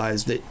you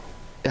realize that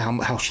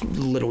how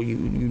little you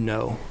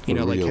know. You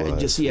know,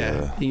 Realize,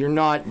 you're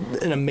not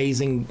an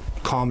amazing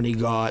comedy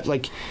god.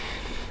 Like,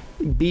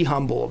 be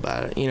humble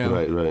about it. You know,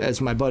 right. as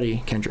my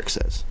buddy Kendrick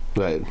says.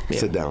 Right. Yeah.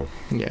 Sit down.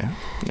 Yeah.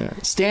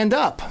 Stand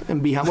up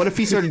and be humble. What if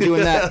he started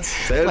doing that?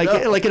 Stand like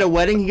up. like at a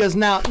wedding, he goes,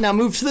 now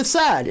move to the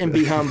side and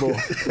be humble.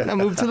 Now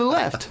move to the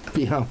left.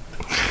 Be humble.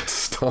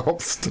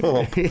 Stomp.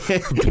 Be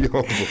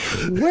humble.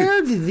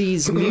 Where did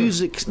this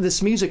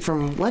music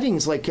from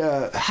weddings, like,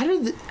 how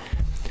did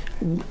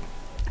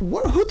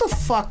who the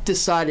fuck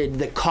decided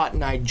that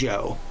Cotton Eye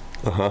Joe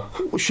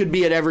should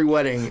be at every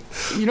wedding?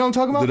 You know what I'm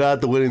talking about? They're not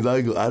at the weddings.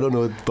 I don't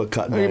know what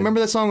Cotton Eye.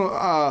 Remember that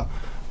song?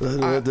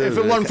 If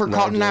it wasn't for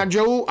Cotton Eye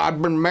Joe,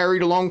 I'd been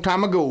married a long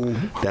time ago.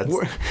 That's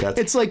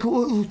it's like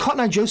Cotton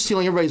Eye Joe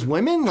stealing everybody's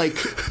women. Like,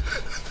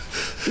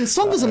 this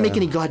song doesn't make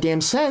any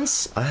goddamn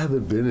sense. I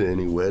haven't been to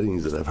any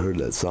weddings that I've heard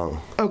that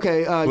song.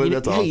 Okay,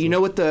 That's awesome. hey, you know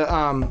what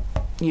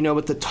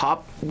the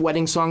top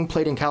wedding song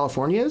played in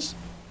California is?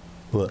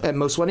 What? At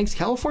most weddings,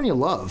 California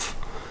Love.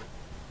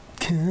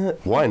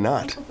 Why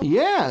not?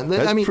 Yeah,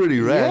 That's pretty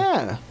rad.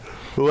 Yeah.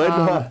 Why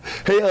not?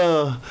 Hey,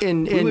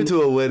 we went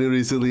to a wedding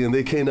recently and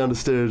they came down the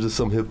stairs to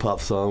some hip hop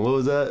song. What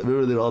was that?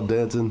 Remember they're all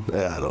dancing?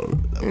 Yeah, I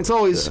don't know. It's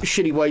always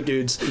shitty white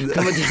dudes coming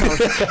down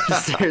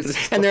the stairs,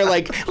 and they're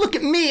like, "Look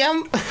at me,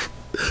 I'm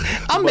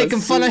making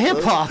fun of hip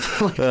hop."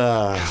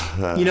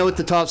 You know what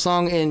the top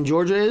song in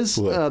Georgia is?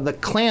 What? The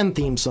Klan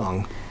theme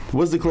song.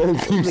 What's the Klan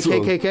theme The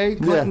song?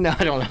 KKK? Yeah. No,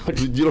 I don't know.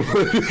 You don't know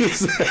what it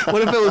is?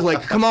 What if it was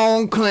like, "Come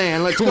on,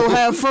 Klan, let's go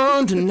have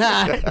fun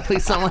tonight"?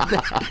 Like something like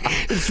that.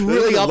 It's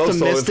really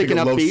optimistic and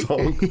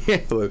upbeat.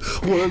 Yeah. Like,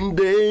 one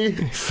day,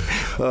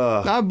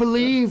 I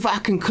believe I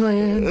can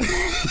Klan.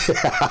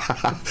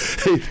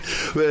 hey,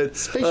 man,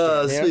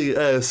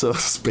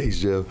 Space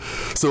Jam.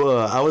 So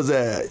I was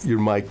at your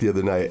mic the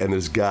other night, and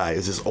this guy,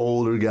 it's this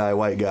older guy,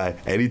 white guy,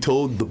 and he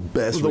told the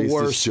best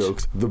racist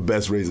jokes. The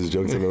best racist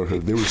jokes I've ever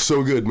heard. They were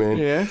so good, man.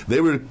 Yeah. They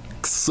were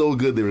so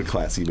good. They were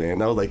classy, man.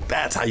 And I was like,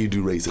 that's how you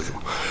do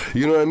racism.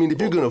 You know what I mean?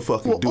 If you're gonna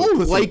fucking do it, old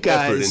put some white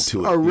effort guys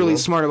into it. are really you know?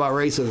 smart about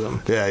racism.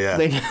 Yeah.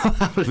 They know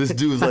how to This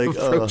dude's like,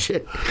 approach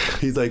it.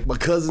 he's like, my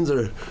cousins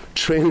are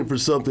training for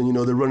something. You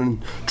know, they're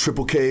running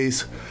triple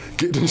Ks,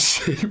 getting in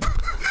shape.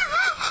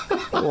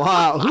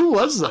 Wow, who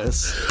was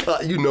this?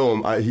 You know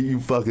him. You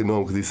fucking know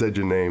him because he said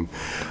your name.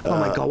 Oh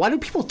my god, why do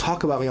people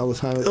talk about me all the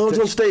time? I was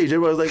on stage.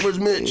 Everybody was like, "Where's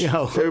Mitch?"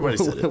 Yo. Everybody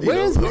said it.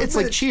 Where's it's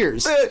like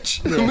Cheers.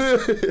 Mitch. And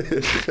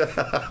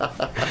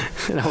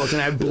I was,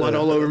 and I had blood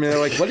all over me. They're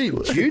like, "What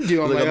did you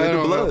do?" I'm Like, like, I'm "I into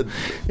don't know." blood.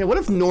 Yeah, what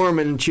if Norm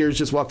and Cheers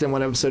just walked in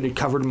one episode, he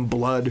covered in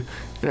blood,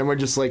 and we're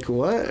just like,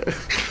 "What?"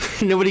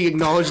 Nobody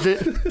acknowledged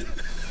it.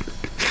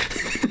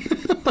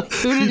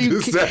 Who did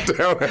you? Just sat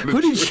down.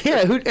 Who did?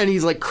 Yeah, who? And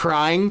he's like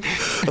crying.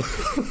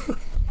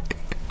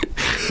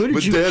 Who did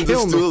But you Dan's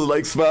kill? still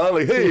like smiling,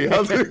 like, "Hey,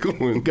 how's it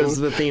going?" Because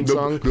of the theme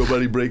song.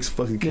 Nobody breaks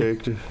fucking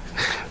character.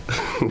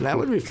 That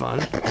would be fun.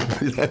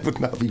 That would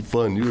not be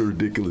fun. You're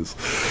ridiculous.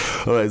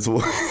 All right, so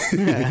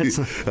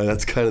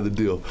that's kind of the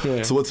deal.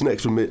 Yeah. So what's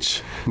next for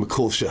Mitch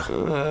McCulsha?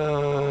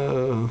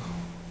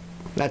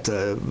 That's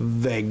a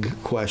vague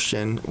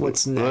question.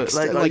 What's next?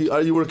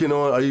 Are you working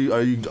on? Are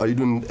you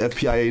doing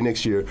FPIA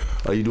next year?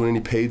 Are you doing any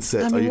paid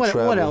sets? I mean, are you what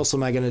traveling? else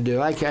am I going to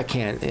do? I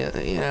can't,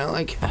 you know,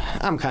 like,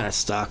 I'm kind of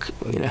stuck,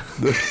 you know.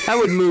 I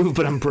would move,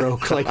 but I'm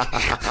broke. Like,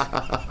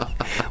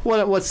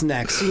 what's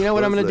next? You know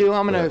what I'm going to do?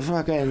 I'm going to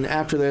fucking,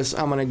 after this,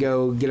 I'm going to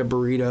go get a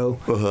burrito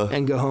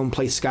and go home,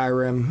 play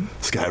Skyrim.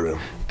 Skyrim.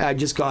 I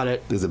just got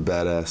it. Is it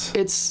badass?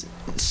 It's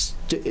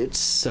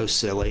so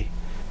silly.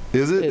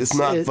 Is it? It's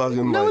not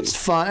fucking. No, like, it's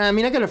fun. I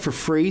mean, I got it for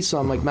free, so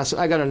I'm like messing.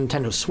 I got a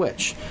Nintendo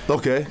Switch.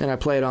 Okay. And I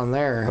play it on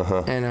there,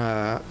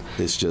 and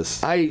it's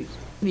just. I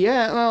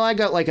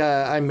got like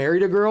I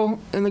married a girl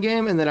in the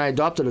game, and then I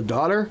adopted a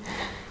daughter.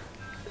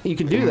 You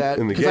can do that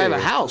because I have a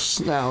house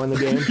now in the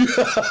game.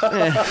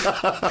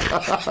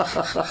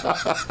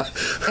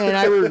 And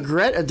I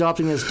regret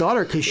adopting this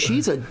daughter because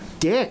she's a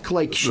dick.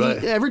 Like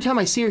every time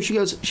I see her, she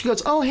goes,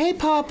 "Oh, hey,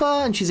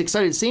 Papa," and she's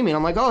excited to see me. And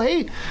I'm like, "Oh, hey,"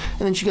 and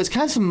then she goes,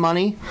 "Can I have some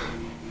money?"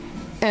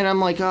 And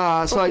I'm like,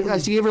 so I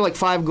gave her like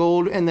 5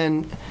 gold, and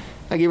then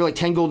I gave her like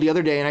 10 gold the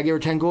other day, and I gave her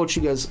 10 gold.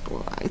 She goes,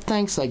 well,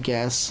 thanks, I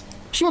guess.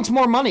 She wants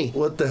more money.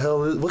 What the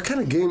hell is? What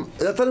kind of game?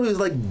 I thought it was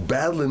like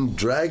battling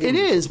dragons. It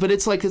is, but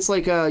it's like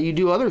you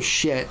do other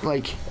shit,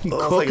 like you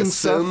cook it's like and a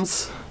stuff.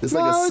 Sims? It's No,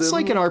 like a it's Sim?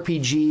 like an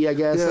RPG, I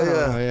guess. I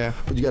don't know, yeah.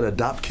 But you gotta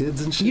adopt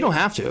kids and shit. You don't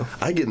have to.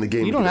 I get in the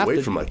game You to don't get have away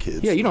to. from my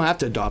kids. Yeah, you don't have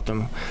to adopt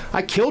them. I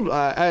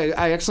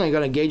accidentally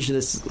got engaged to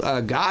this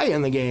guy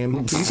in the game.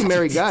 You can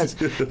marry guys.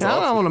 And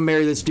I don't want to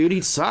marry this dude. He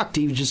sucked.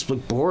 He was just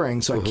like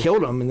boring. So I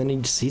killed him, and then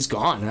he's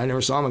gone. I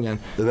never saw him again.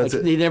 And that's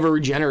like, it? They never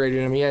regenerated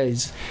him. Yeah,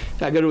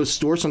 I go to his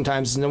store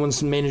sometimes, and no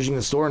one's managing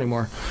the store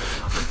anymore.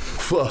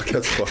 Fuck,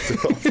 that's fucked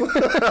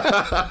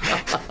up.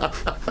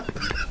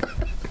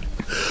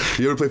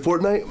 You ever play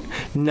Fortnite?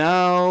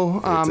 No,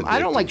 It's I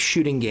don't addictive. like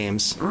shooting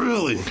games.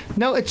 Really?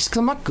 No, it's 'cause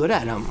I'm not good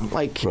at them.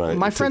 Like Right,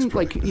 my it takes friend,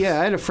 practice.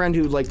 I had a friend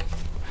who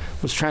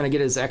was trying to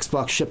get his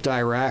Xbox shipped to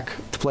Iraq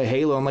to play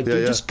Halo. I'm like, Yeah,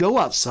 dude, yeah. just go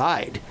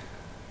outside.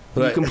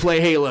 You Right. can play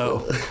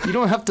Halo. You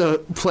don't have to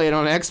play it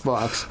on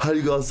Xbox. How do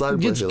you go outside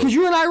and play Halo? Because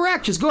you're in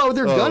Iraq, just go out with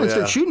your gun and yeah.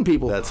 start shooting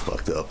people. That's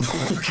fucked up.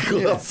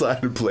 Go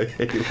outside and play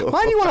Halo.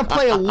 Why do you want to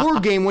play a war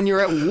game when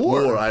you're at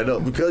war? War, I know,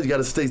 because you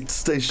got to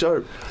stay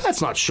sharp.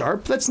 That's not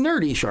sharp. That's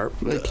nerdy sharp.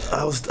 Like,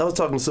 I was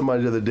talking to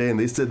somebody the other day, and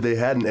they said they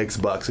had an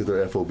Xbox at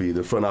their FOB,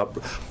 their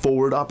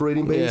forward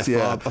operating base.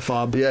 Yeah, a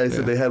fob. Yeah, they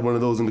said they had one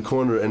of those in the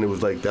corner, and it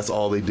was like that's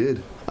all they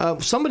did.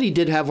 somebody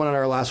did have one on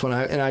our last one,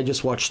 and I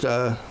just watched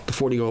the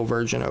 40-year-old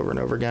version over and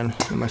over again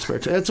in my spare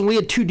time. We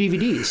had 2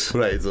 DVDs.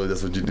 Right, so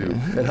that's what you do.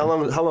 And how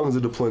long is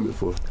the deployment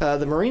for?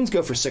 The Marines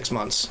go for 6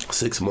 months.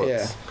 6 months.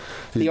 Yeah.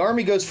 The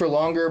Army goes for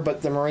longer,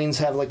 but the Marines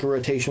have like a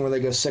rotation where they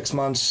go 6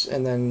 months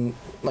and then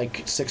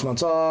like 6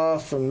 months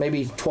off, and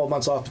maybe 12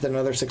 months off, but then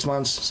another 6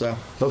 months. So.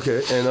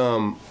 Okay,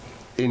 and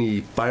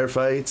any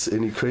firefights,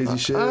 any crazy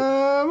shit?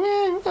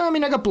 I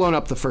mean, I got blown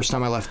up the first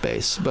time I left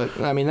base, but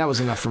I mean that was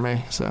enough for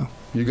me. So.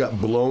 You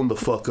got blown the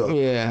fuck up.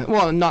 Yeah.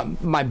 Well,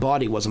 not my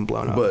body wasn't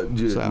blown up. But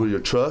so. with your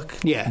truck?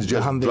 Yeah, Did you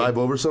the have to Humvee. drive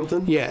over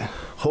something? Yeah.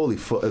 Holy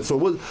fuck. So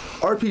what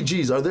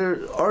RPGs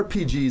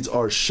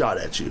are shot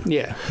at you.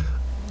 Yeah.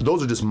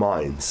 Those are just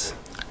mines.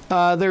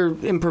 They're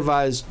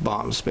improvised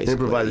bombs, basically.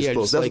 Improvised Yeah,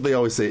 explosives. just That's like- what they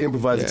always say.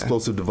 Improvised Yeah.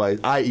 explosive device,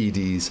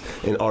 IEDs,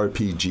 and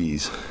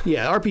RPGs.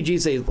 Yeah,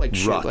 RPGs they like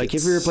shoot. Like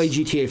if Rockets. you ever play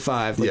GTA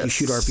 5, like you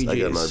shoot RPGs. I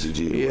got an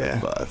RPG. Yeah.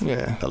 5.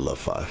 Yeah. I love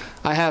 5.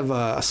 I have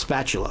a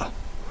spatula,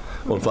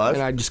 On 5?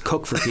 and I just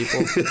cook for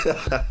people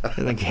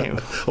in the game.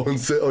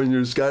 on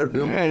your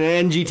Skyrim?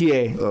 And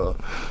GTA.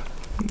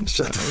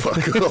 Shut the fuck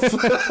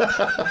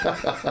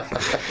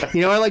up. You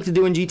know what I like to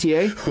do in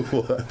GTA?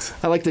 What?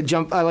 I like to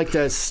jump. I like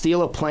to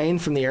steal a plane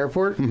from the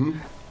airport.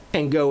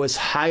 And go as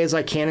high as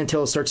I can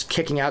until it starts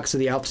kicking out because of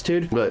the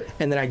altitude. Right.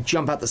 And then I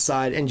jump out the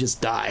side and just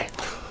die.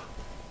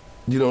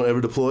 You don't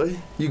ever deploy?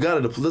 You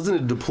gotta deploy. Doesn't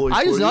it deploy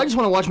I for you? just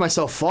want to watch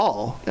myself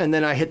fall, and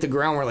then I hit the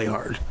ground really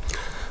hard.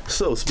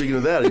 So, speaking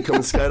of that, are you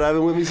coming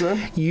skydiving with me, son?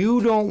 You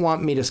don't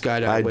want me to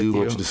skydive I with do you.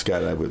 want you to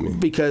skydive with me.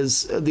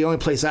 Because the only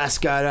place I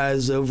skydive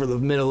is over the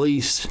Middle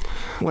East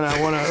when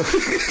I want to.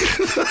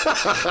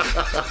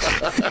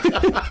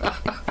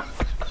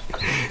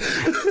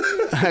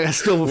 I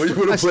still When you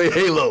want to play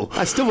Halo.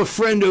 I still have a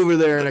friend over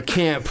there in a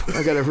camp.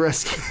 I got to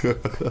rescue.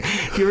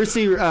 You ever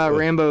see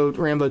Rambo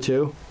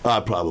 2?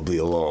 Probably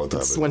a long time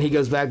It's ago. when he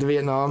goes back to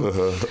Vietnam.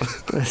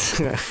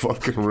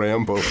 Fucking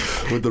Rambo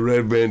with the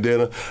red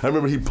bandana. I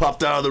remember he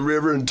popped out of the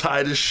river and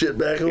tied his shit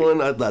back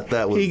on. I thought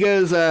that was... He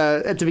goes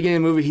at the beginning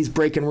of the movie. He's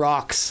breaking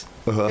rocks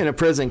in a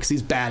prison because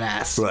he's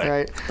badass,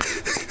 right?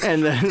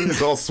 And then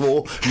He's all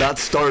swole, not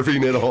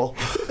starving at all.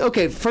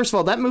 okay, first of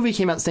all, that movie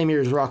came out the same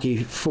year as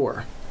Rocky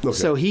 4. Okay.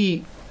 So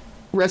he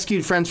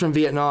rescued friends from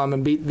Vietnam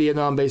and beat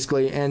Vietnam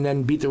basically, and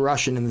then beat the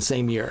Russian in the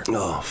same year.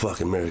 Oh,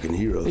 fucking American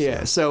heroes.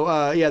 Yeah. So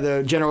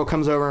the general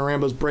comes over and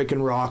Rambo's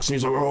breaking rocks, and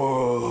he's like,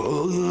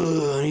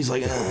 oh, and he's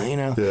like,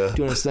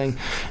 doing his thing,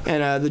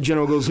 and the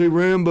general goes, hey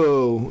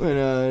Rambo,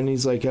 and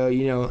he's like,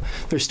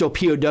 there's still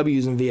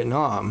POWs in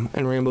Vietnam,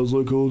 and Rambo's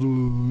like,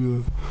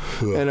 oh,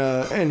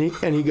 yeah.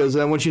 And he goes,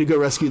 I want you to go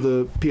rescue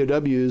the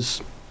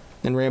POWs,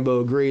 and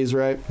Rambo agrees,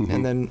 right?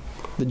 And then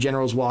the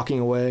general's walking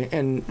away,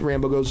 and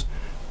Rambo goes,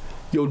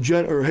 yo,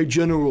 hey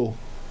general,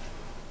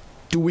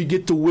 do we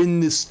get to win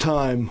this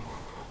time?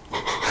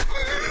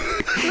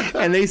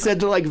 And they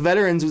said like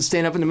veterans would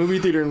stand up in the movie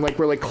theater and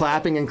were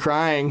clapping and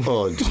crying.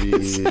 Oh,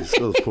 jeez.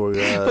 Those poor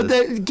guys. But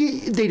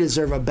they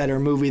deserve a better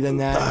movie than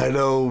that. I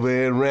know,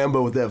 man.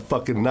 Rambo with that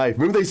fucking knife.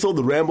 Remember they sold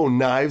the Rambo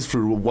knives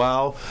for a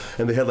while,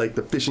 and they had like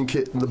the fishing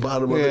kit in the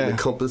bottom of it, and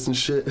the compass and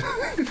shit.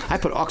 I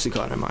put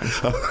Oxycontin in mine.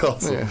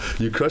 Awesome. Yeah.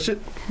 You crush it?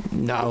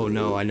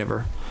 No, I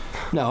never.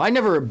 No, I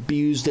never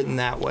abused it in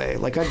that way.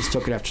 Like, I just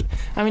took it after.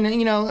 I mean,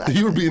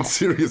 You were being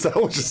serious. I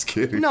was just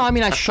kidding. No, I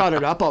mean, I shot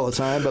it up all the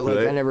time, but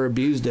Right. I never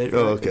abused it.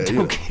 Oh, okay.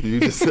 Okay. You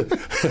just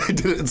I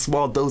did it in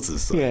small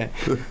doses. So. Yeah.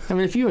 I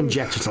mean, if you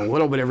inject just a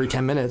little bit every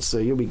 10 minutes, so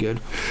you'll be good.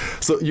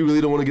 So you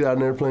really don't want to get out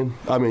in an airplane?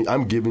 I mean,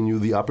 I'm giving you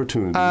the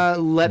opportunity.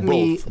 Let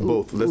me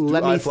Both. Let's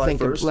let do me iFly think.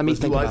 first. Let me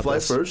Let's think do about iFly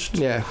this. first.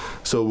 Yeah.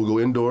 So we'll go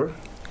indoor.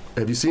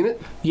 Have you seen it?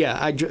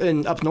 Yeah,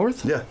 and up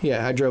north.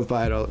 Yeah. I drive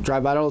by it all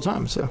the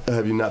time. So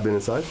Have you not been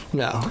inside?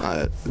 no,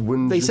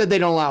 When they said they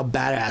don't allow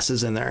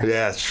badasses in there.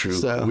 Yeah, it's true.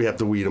 So- we have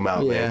to weed them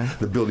out, Yeah. man.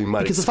 The building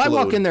might Because explode. if I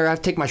walk in there, I have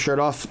to take my shirt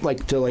off,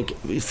 like to like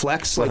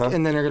flex, like,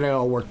 and then they're gonna get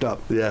all worked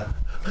up. Yeah.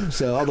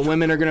 So all the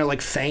women are gonna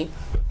like faint,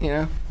 you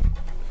know.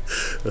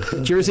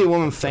 Did you ever see a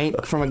woman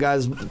faint from a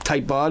guy's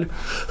tight bod?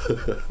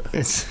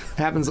 It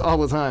happens all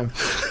the time.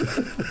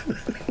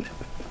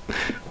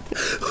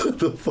 What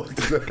the fuck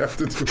does that have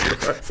to do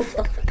with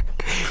that?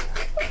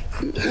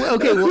 Well,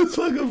 okay, well, It's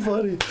fucking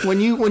funny. when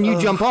you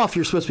jump off,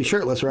 you're supposed to be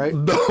shirtless, right?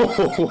 No.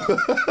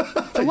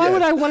 So why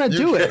would I want to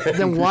do it?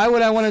 Then why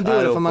would I want to do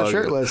it if I'm not fucking-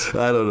 shirtless?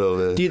 I don't know,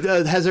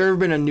 man. Has there ever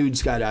been a nude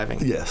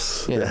skydiving?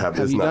 Yes. Yeah. It Have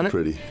it's you not done it?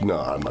 pretty. No,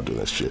 I'm not doing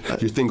that shit.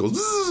 Your thing goes.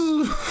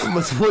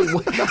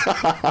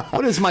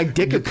 What is my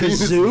dick, a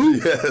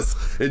kazoo? Yes.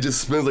 It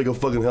just spins like a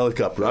fucking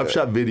helicopter. I've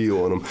shot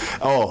video on them.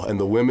 Oh, and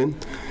the women,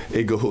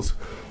 it goes.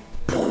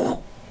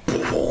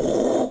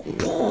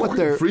 What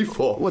their Free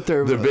fall. What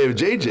their Baby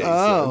JJ.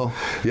 Oh,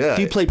 son. Yeah.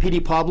 Do you play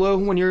PD Pablo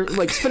when you're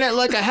like spin it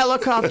like a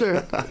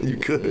helicopter? You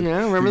could.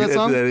 Yeah, remember You that could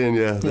song? enter that in,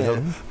 yeah.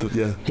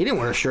 Yeah. He didn't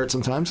wear a shirt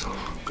sometimes.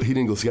 He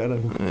didn't go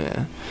skydiving.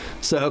 Yeah.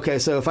 So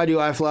if I do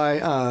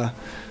iFly,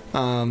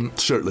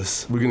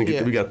 Shirtless. We're gonna get.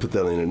 Yeah. We gotta put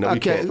that in there. No,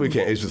 Okay. we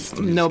can't. It's just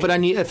no, but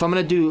if I'm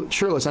gonna do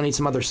shirtless, I need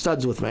some other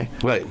studs with me.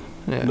 right.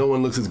 Yeah. No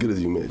one looks as good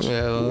as you, Mitch.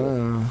 Yeah,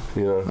 well,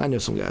 You know. I know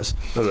some guys.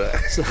 All right.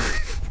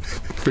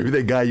 Maybe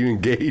that guy you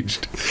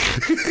engaged.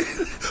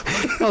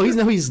 Oh,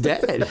 he's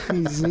dead.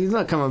 He's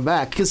not coming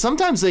back. Because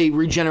sometimes they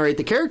regenerate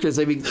the characters.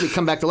 They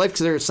come back to life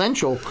because they're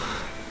essential.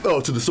 Oh,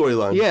 to the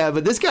storyline. Yeah,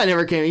 but this guy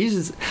never came.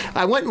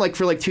 I went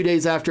for 2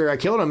 days after I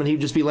killed him, and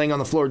he'd just be laying on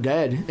the floor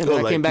dead. And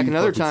then I came back he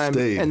another fucking time,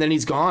 stayed. and then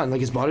he's gone. Like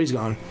his body's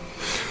gone.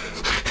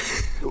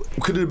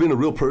 Could it have been a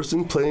real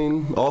person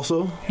playing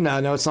also?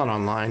 No, it's not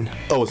online.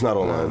 Oh, it's not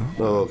online.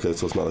 Oh, okay.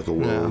 So it's not like a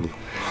world.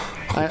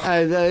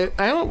 I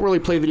don't really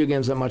play video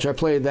games that much. I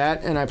played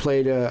that, and I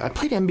played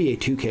NBA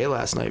 2K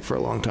last night for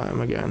a long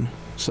time again.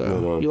 So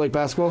Right on. you like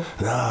basketball?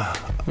 Nah,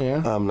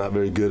 Yeah. I'm not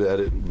very good at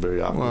it.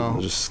 Very often. Well.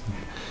 I just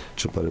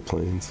jump out of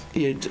planes.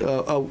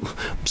 I'm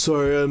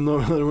sorry, I don't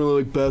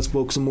really like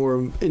basketball because I'm more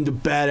into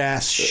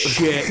badass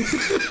shit.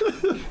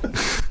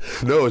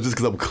 No, it's just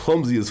because I'm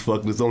clumsy as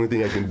fuck, and it's the only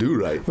thing I can do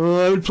right.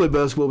 I would play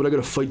basketball, but I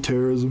gotta fight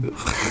terrorism.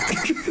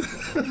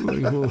 Like,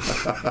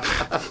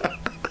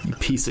 you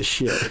piece of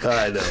shit.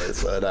 I know it,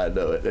 son. I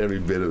know it. Every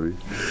bit of me.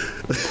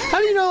 How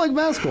do you not like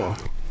basketball?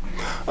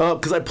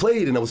 Because I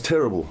played and I was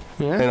terrible.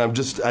 Yeah? And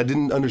I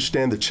didn't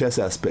understand the chess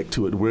aspect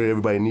to it, where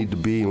everybody needed to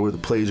be and where the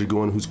plays are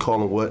going, who's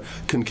calling what.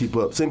 Couldn't keep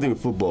up. Same thing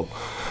with football.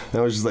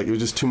 And I was just like, it was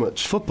just too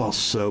much. Football's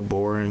so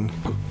boring.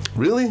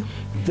 Really?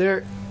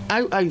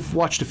 I've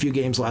watched a few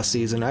games last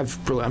season. I'm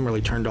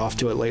really turned off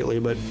to it lately,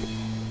 but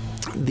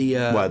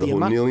Why, the whole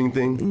amount, kneeling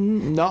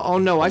thing?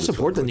 No, I just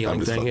support the fucking- I'm kneeling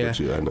just thing. fucking Yeah, with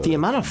you, I know the that.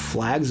 amount of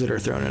flags that are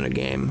thrown in a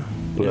game,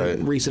 you know,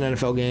 Right. recent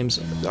NFL games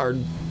are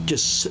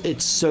just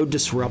it's so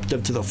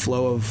disruptive to the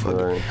flow of.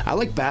 Right. I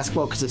like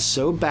basketball because it's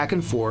so back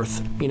and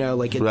forth. You know,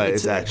 like Right,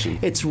 it's action.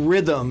 it's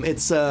rhythm,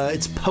 it's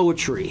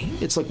poetry.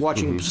 It's like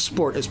watching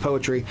sport is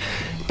poetry,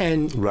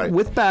 and Right.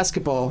 with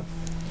basketball.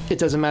 It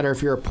doesn't matter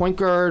if you're a point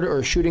guard or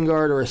a shooting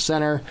guard or a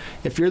center.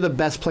 If you're the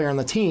best player on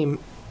the team,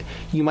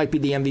 you might be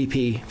the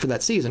MVP for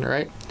that season,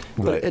 right?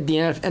 Right. But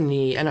in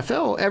the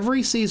NFL,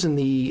 every season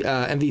the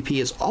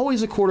MVP is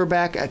always a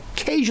quarterback,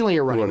 occasionally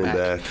a running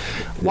back.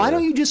 Why Yeah.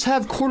 don't you just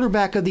have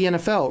quarterback of the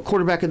NFL,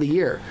 quarterback of the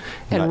year,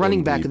 and Not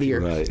running back of the MVP,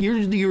 year? right.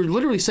 You're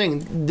literally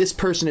saying this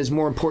person is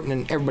more important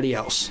than everybody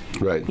else.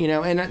 Right. You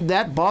know, and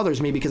that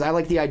bothers me because I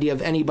like the idea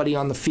of anybody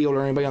on the field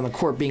or anybody on the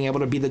court being able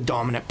to be the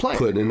dominant player.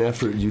 Put in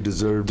effort, you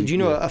deserve. Did you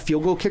know a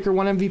field goal kicker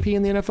won MVP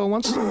in the NFL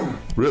once?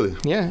 Really?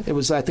 Yeah, it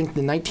was I think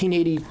the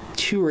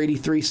 1982 or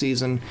 83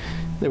 season.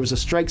 There was a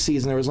strike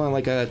season. There was only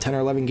like 10 or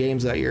 11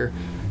 games that year,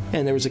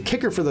 and there was a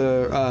kicker for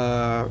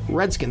the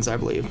Redskins, I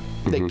believe.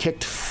 They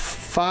kicked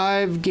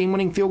 5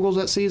 game-winning field goals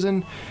that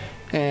season,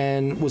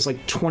 and was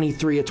like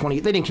 23 of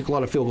 20. They didn't kick a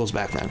lot of field goals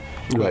back then.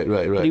 Right.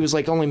 But he was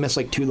like only missed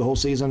like 2 the whole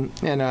season,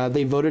 and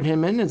they voted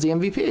him in as the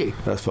MVP.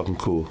 That's fucking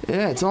cool.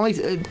 Yeah, it's only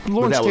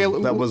Lawrence Taylor.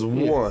 That was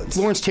once.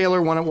 Lawrence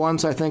Taylor won it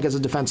once, I think, as a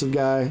defensive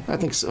guy. I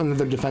think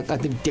another defense. I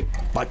think Dick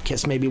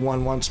Butkus maybe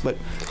won once, but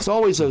it's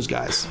always those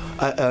guys.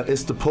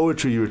 It's the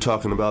poetry you were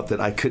talking about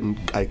that I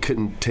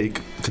couldn't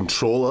take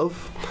control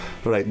of.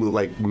 Right,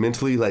 like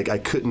mentally, like I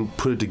couldn't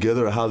put it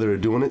together or how they were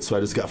doing it, so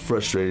I just got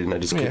frustrated and I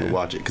just couldn't Yeah.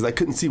 watch it because I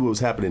couldn't see what was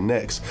happening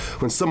next.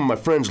 When some of my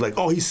friends were like,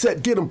 "Oh, he's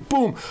set, get him,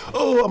 boom!"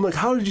 Oh, I'm like,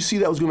 "How did you see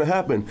that was going to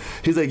happen?"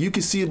 He's like, "You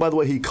can see it by the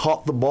way he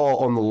caught the ball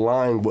on the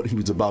line, what he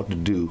was about to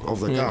do." I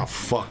was like, Yeah. "Oh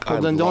fuck!" Well,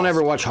 I'm then don't lost.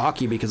 ever watch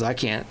hockey because I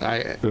can't.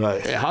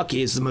 Right.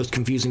 Hockey is the most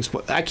confusing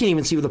sport. I can't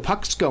even see where the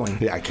puck's going.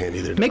 Yeah, I can't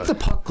either. Make the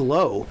puck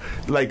glow.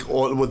 like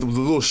with a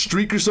little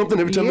streak or something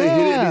every time they hit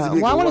it. It needs to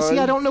be Well, I like a want to see.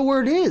 line. I don't know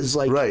where it is.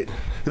 Like, Right.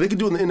 They could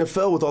do it in the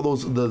NFL with all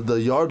those the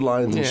yard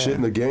lines and Yeah. shit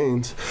in the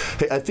games.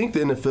 Hey, I think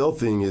the NFL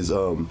thing is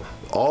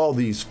all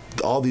these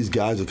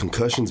guys with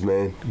concussions,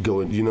 man,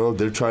 going. You know,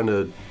 they're trying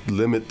to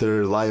limit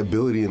their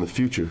liability in the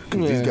future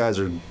because Yeah. these guys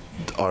are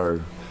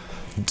are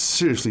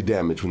seriously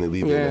damaged when they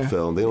leave Yeah. the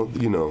NFL. They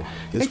don't,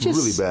 it's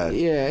really bad.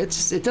 Yeah,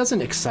 it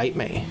doesn't excite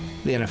me,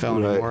 the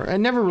NFL anymore. I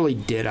never really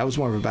did. I was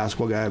more of a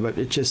basketball guy, but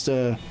it just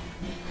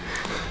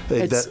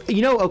Hey,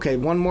 okay,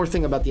 one more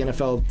thing about the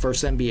NFL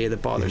versus NBA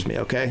that bothers me,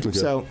 okay?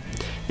 So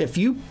if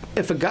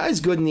a guy's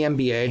good in the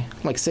NBA,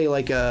 like say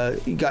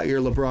you got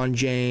your LeBron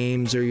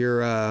James or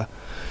your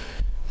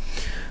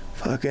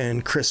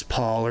fucking Chris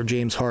Paul or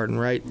James Harden,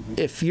 right?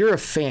 If you're a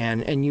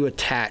fan and you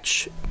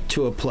attach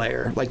to a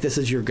player, like this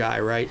is your guy,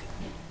 right?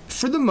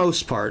 For the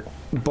most part,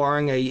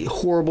 barring a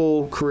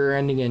horrible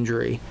career-ending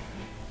injury,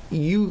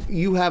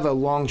 you have a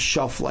long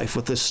shelf life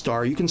with this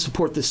star. You can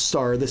support this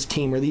star, this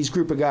team, or these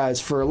group of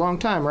guys for a long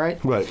time, right?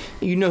 Right.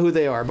 You know who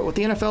they are. But with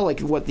the NFL, like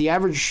what the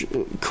average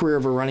career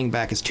of a running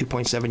back is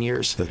 2.7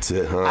 years. That's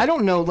it, huh? I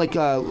don't know, like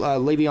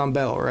Le'Veon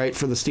Bell, right,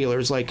 for the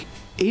Steelers. Like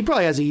he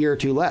probably has a year or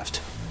two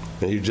left.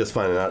 And you're just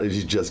finding out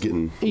he's just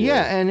getting.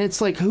 Yeah, and it's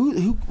like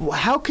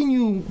how can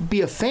you be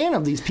a fan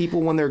of these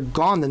people when they're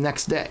gone the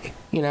next day?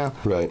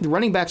 Right. The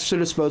running backs are so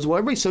disposable.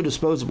 Everybody's so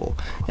disposable,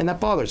 and that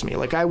bothers me.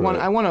 Like I want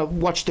to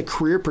watch the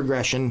career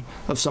progression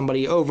of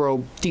somebody over a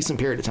decent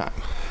period of time.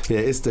 Yeah,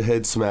 it's the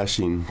head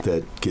smashing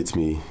that gets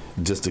me.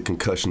 Just the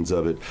concussions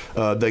of it.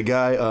 The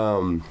guy,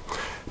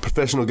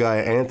 professional guy,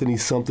 Anthony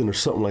something or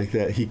something like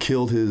that. He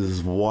killed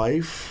his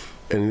wife.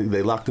 And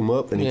they locked him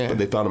up, and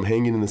they found him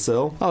hanging in the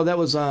cell. Oh, that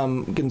was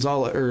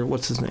Gonzalez, or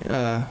what's his name?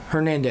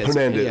 Hernandez.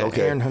 Hernandez,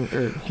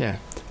 yeah,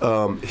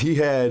 okay. He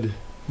had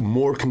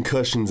more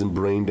concussions and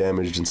brain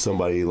damage than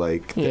somebody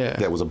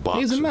that was a boxer.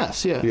 He's a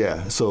mess, yeah.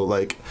 Yeah, so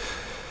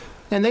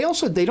And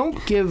they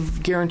don't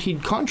give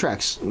guaranteed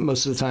contracts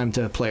most of the time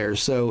to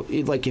players. So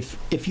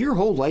if your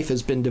whole life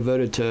has been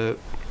devoted to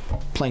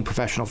playing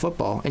professional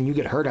football and you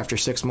get hurt after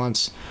 6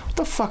 months, what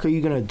the fuck are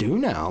you going to do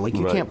now? Like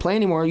you can't play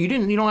anymore. You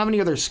don't have any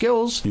other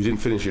skills. You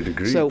didn't finish your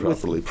degree so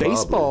properly. With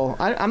baseball,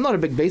 I'm not a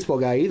big baseball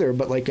guy either,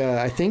 but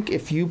I think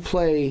if you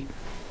play,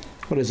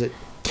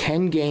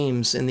 10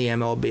 games in the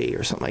MLB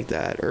or something like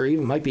that, or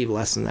even might be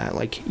less than that,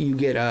 like you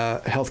get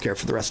health care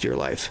for the rest of your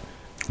life.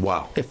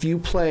 Wow. If you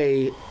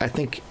play, I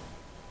think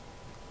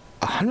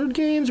 100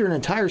 games or an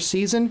entire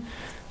season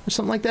or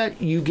something like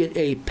that, you get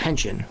a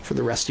pension for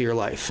the rest of your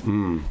life.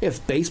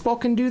 If baseball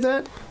can do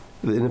that,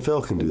 the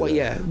NFL can do that. Well,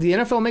 yeah, the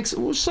NFL makes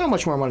so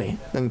much more money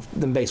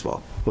than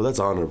baseball. Well, that's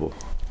honorable.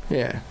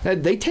 Yeah,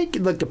 they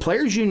take the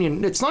players'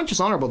 union. It's not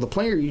just honorable. The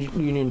player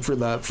union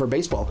for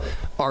baseball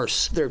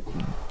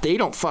they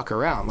don't fuck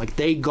around. Like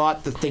they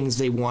got the things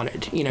they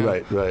wanted.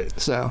 Right.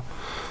 So.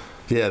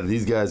 Yeah,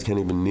 these guys can't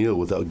even kneel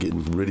without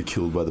getting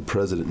ridiculed by the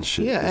president and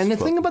shit. Yeah, It's and the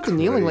thing about the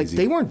kneeling, crazy.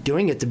 they weren't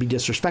doing it to be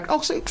disrespectful.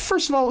 Also,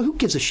 first of all, who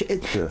gives a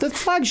shit? Yeah. The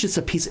flag's just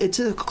a piece. It's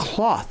a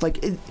cloth.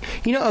 Okay,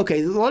 a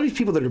lot of these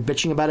people that are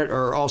bitching about it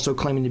are also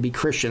claiming to be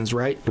Christians,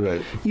 right?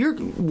 Right. You're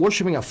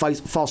worshiping a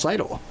false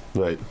idol.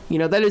 Right.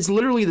 That is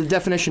literally the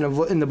definition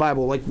of in the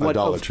Bible, like what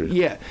idolatry.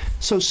 Yeah.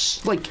 So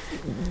stick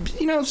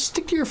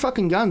to your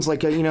fucking guns.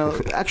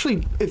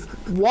 Actually,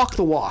 walk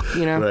the walk.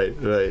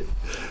 Right.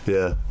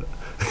 Yeah.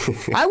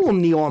 I will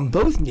kneel on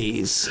both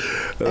knees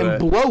and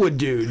blow a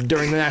dude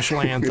during the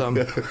national anthem.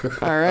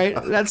 All right?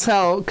 That's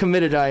how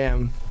committed I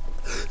am.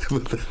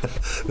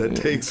 That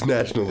takes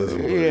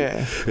nationalism. Buddy.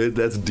 Yeah.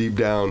 That's deep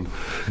down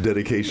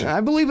dedication. I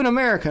believe in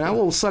America, and I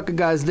will suck a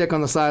guy's dick on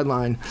the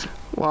sideline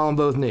while on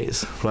both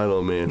knees. Right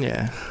on, man.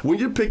 Yeah. When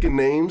you're picking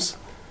names,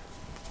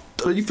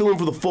 are you feeling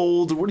for the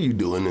folds, or what are you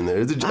doing in there? Are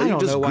I you don't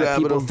just know why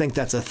grabbing people them? think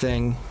that's a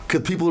thing.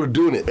 Because people are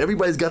doing it.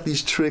 Everybody's got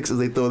these tricks as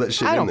they throw that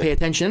shit I in don't there. pay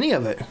attention to any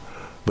of it.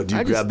 But do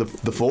you grab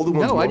the folded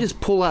ones? No, more? I just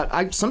pull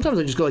out. Sometimes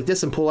I just go like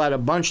this and pull out a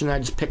bunch, and I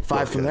just pick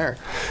five from there.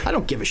 I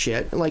don't give a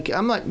shit.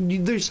 I'm not.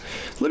 There's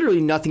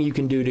literally nothing you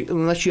can do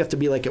unless you have to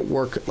be at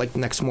work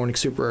next morning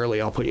super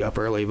early. I'll put you up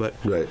early, but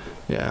right.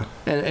 Yeah,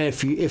 and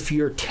if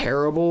you're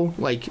terrible,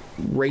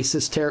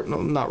 racist,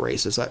 no, not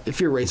racist.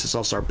 If you're racist,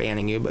 I'll start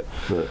banning you. But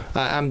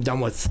I'm done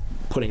with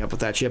putting up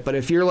with that shit. But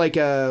if you're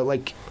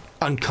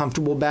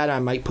uncomfortable bad, I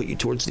might put you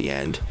towards the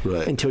end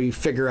until you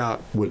figure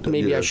out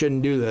maybe I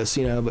shouldn't do this,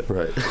 but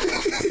right.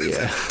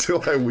 Yeah.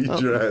 Until I weed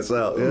your ass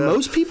out. Yeah.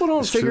 Most people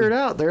don't figure it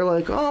out. They're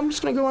like, I'm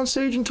just going to go on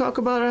stage and talk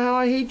about how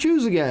I hate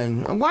Jews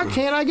again. Why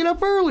can't I get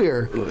up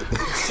earlier?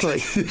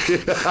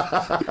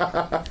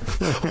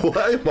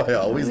 Why am I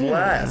always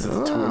last?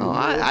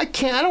 I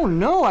can't. I don't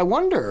know. I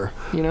wonder,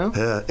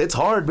 Yeah, it's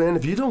hard, man.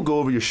 If you don't go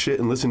over your shit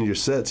and listen to your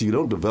sets, you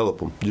don't develop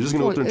them. You're just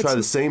going to go up there and try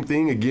the same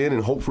thing again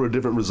and hope for a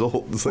different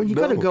result. It's you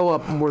got to go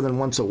up more than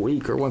once a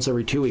week or once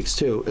every 2 weeks,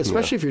 too.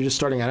 Especially if you're just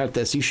starting out at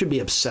this. You should be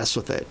obsessed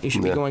with it. You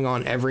should be going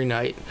on every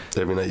night.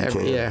 Every night you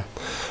can. Yeah.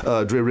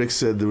 Dre Rick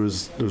said there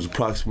was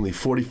approximately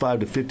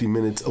 45 to 50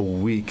 minutes a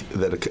week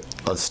that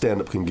a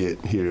stand-up can get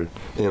here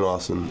in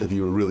Austin if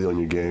you were really on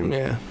your game.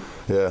 Yeah.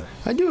 Yeah.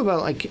 I do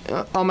about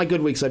on my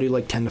good weeks I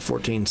do 10 to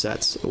 14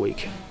 sets a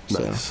week.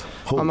 Nice.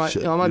 So on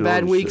my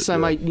bad weeks I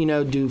might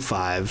do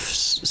 5,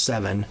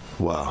 7.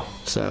 Wow.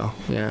 So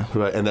yeah.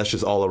 Right, and that's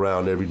just all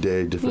around every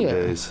day, different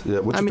days. Yeah.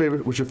 What's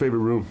your favorite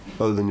room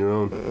other than your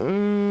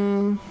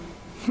own?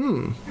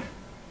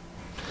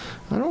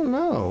 I don't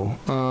know.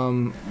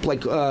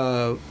 Like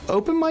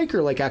open mic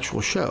or like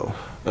actual show?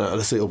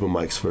 Let's say open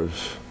mics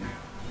first.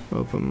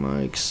 Open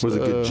mics. Where's a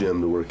good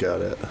gym to work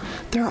out at?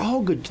 They're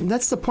all good.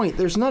 That's the point.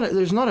 There's not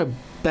a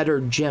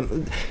better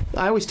gym.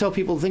 I always tell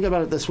people, think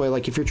about it this way.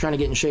 Like if you're trying to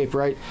get in shape,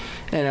 right?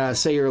 And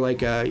say you're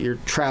like you're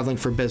traveling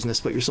for business,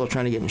 but you're still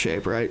trying to get in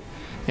shape, right?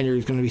 And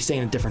you're going to be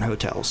staying at different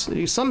hotels.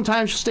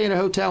 Sometimes you stay in a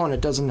hotel and it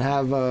doesn't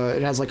have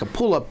it has like a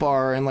pull-up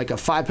bar and like a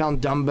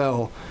 5-pound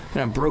dumbbell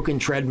and a broken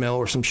treadmill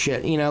or some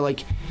shit,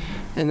 like.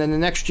 And then the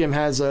next gym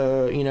has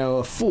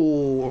a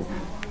full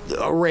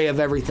array of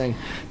everything.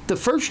 The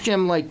first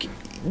gym, like,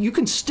 you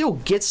can still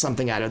get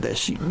something out of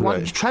this. You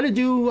want to try to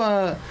do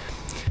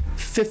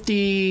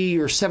 50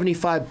 or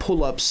 75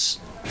 pull-ups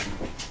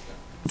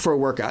for a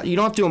workout. You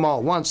don't have to do them all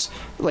at once.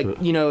 Like,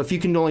 if you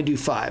can only do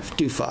 5,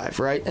 do 5,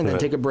 right? And then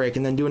take a break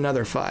and then do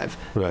another 5.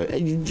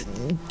 Right.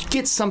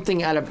 Get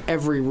something out of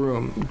every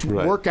room.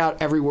 Right. Work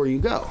out everywhere you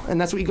go. And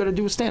that's what you got to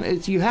do with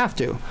stand. You have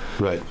to.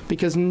 Right.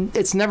 Because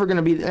it's never going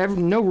to be,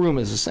 no room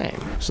is the same.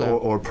 So.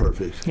 Or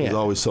perfect. Yeah. There's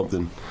always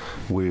something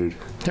weird.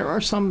 There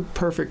are some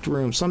perfect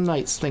rooms. Some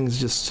nights things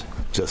just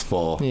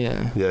fall.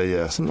 Yeah.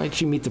 Yeah. Some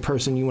nights you meet the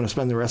person you want to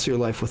spend the rest of your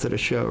life with at a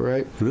show,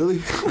 right?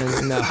 Really?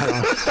 And, no, I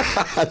don't.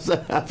 Has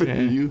that happened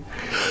to you?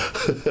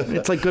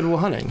 It's like Good Will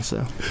Hunting,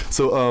 so.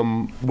 So,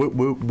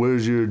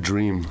 where's your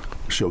dream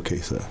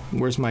showcase at?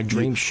 Where's my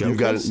dream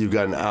showcase? You've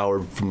got an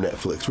hour from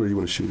Netflix. Where do you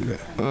want to shoot it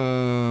at?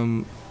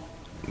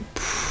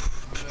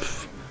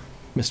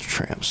 Mr.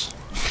 Tramps.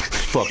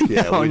 Fuck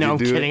yeah. Oh, no, I'm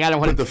kidding. I don't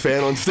want to put the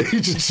fan on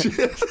stage and shit.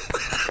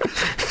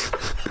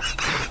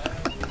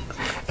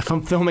 If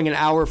I'm filming an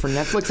hour for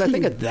Netflix, I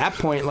think at that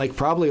point, like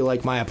probably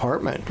like my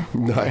apartment.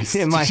 Nice.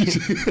 In my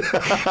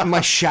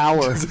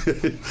shower.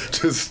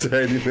 Just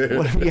standing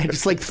there. Yeah,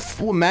 just like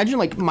imagine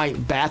like my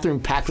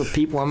bathroom packed with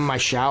people. I'm in my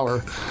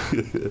shower.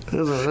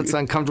 That's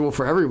uncomfortable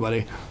for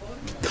everybody.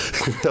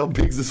 How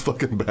big's this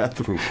fucking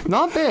bathroom?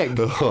 Not big.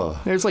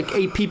 There's like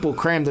 8 people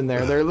crammed in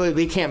there.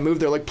 They can't move.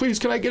 They're like, please,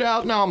 can I get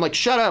out? No, I'm like,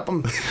 shut up.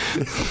 I'm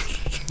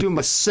doing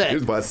my set.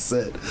 Here's my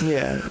set.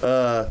 Yeah.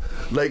 A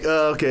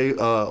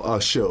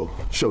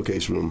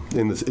showcase room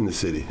in the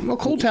city. Well,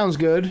 Cold Town's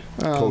good.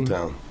 Cold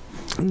Town.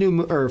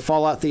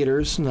 Fallout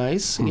Theater's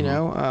nice.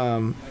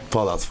 Mm-hmm.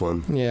 Fallout's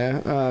fun.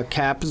 Yeah.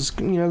 Cap is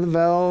the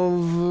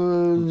Valve.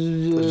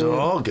 Those are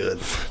all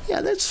good.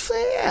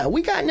 Yeah,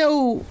 we got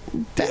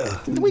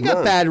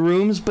got bad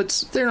rooms,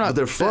 but they're not. But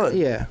they're fun.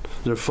 Yeah,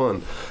 they're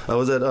fun. I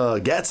was at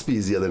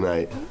Gatsby's the other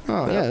night.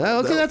 Oh yeah,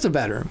 that's a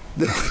bad room.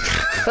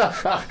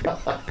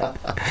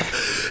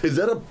 Is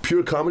that a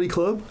pure comedy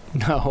club?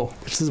 No,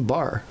 it's just a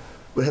bar.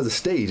 It has a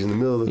stage in the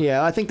middle of the...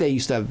 Yeah, I think they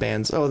used to have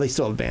bands. Oh, they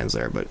still have bands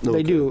there, but okay.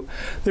 They do.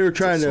 They were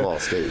trying it's a small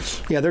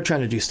stage. Yeah, they're trying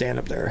to do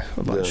stand-up there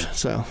a bunch. Yeah.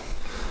 So,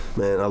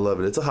 man, I love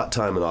it. It's a hot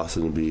time in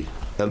Austin to be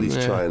at least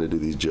trying to do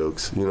these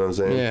jokes. You know what I'm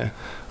saying? Yeah.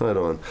 Right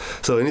on.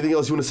 So, anything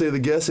else you want to say to the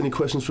guests? Any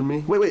questions for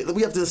me? Wait.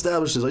 We have to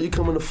establish this. Are you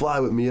coming to fly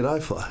with me at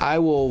iFly?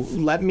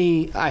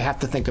 I have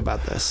to think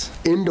about this.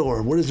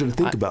 Indoor. What is there to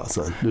think about,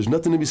 son? There's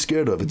nothing to be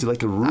scared of. It's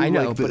like a room I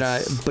know, like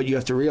this. but you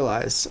have to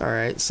realize. All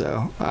right,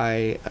 so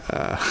I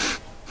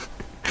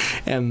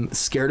am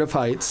scared of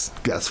heights.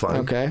 That's fine.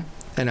 Okay.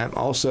 And I'm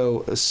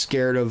also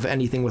scared of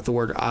anything with the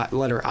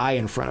letter I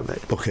in front of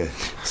it. Okay.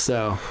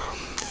 So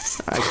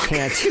I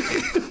can't.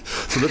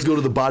 So let's go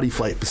to the Body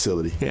Flight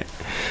facility. Yeah.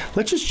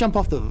 Let's just jump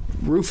off the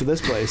roof of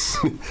this place.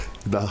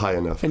 Not high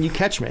enough. And you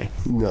catch me.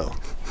 No.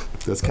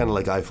 That's kind of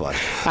like iFly.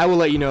 I will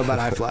let you know about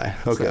iFly.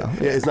 Okay. So,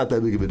 yeah, it's not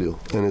that big of a deal.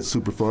 And it's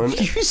super fun.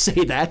 You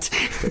say that.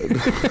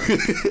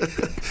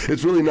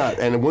 It's really not.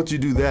 And once you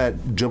do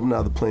that, jumping out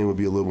of the plane would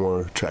be a little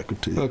more attractive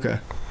to you. Okay.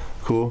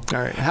 Cool. All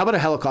right. How about a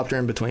helicopter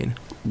in between?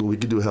 We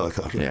could do a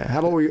helicopter. Yeah. How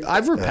about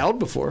I've rappelled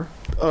before.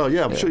 Oh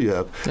yeah, I'm sure you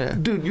have. Yeah.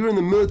 Dude, you're in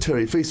the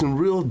military facing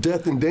real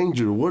death and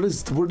danger.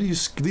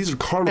 These are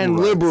carnival and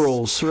rides.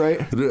 liberals,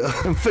 right?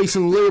 I'm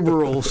facing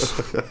liberals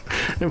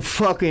and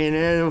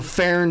fucking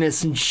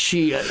fairness and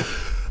shit.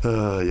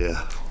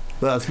 Yeah.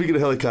 Speaking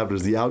of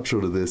helicopters, the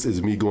outro to this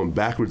is me going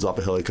backwards off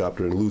a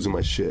helicopter and losing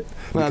my shit.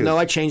 Well, no,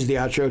 I changed the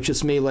outro. It's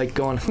just me like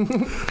going.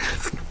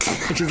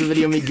 It's just a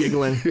video of me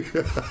giggling.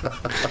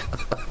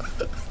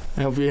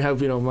 I hope you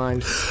don't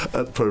mind.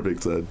 That's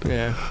perfect, son.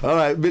 Yeah. All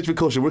right, Mitch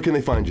McCulsha, where can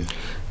they find you?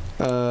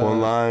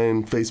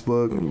 Online,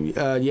 Facebook?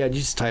 Yeah,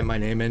 just type my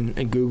name in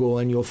Google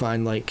and you'll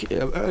find,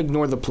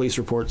 ignore the police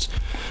reports.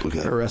 Okay.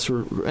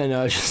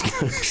 And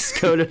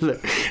just go to the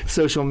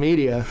social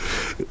media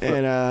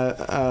and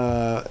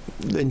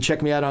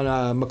check me out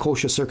on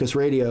McCulsha Circus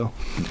Radio.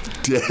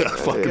 Yeah,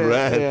 fucking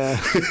rad. Yeah.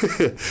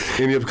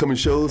 Any upcoming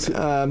shows?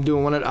 I'm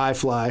doing one at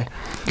iFly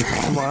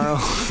tomorrow.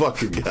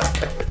 Fucking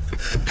guy.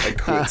 I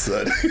quit,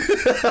 son.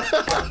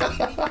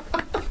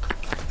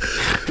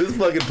 This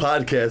fucking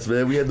podcast,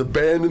 man. We had the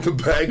band in the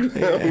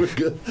background.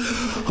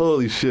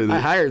 Holy shit. I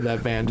hired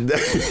that band. Do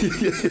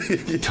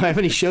I have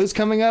any shows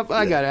coming up?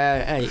 I got.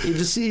 You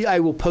just see, I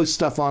will post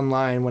stuff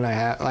online when I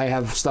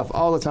have stuff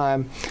all the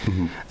time,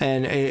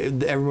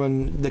 and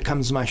everyone that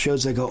comes to my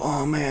shows, they go,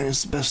 "Oh man,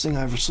 it's the best thing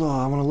I ever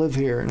saw. I want to live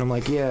here." And I'm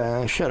like,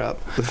 "Yeah, shut up.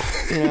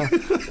 You know,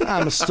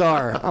 I'm a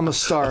star. I'm a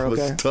star.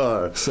 Okay." I'm a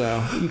star.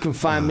 So you can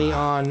find me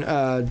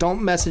on.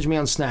 Don't message me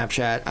on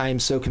Snapchat. I am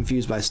so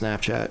confused by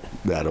Snapchat.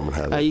 I don't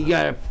have it. You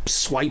gotta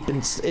swipe,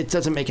 and it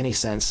doesn't make any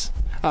sense.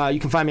 You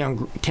can find me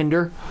on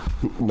Tinder.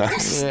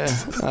 Nice.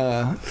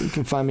 Yeah. You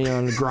can find me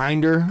on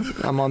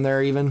Grindr. I'm on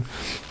there even.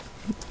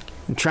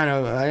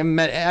 I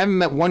haven't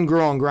met one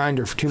girl on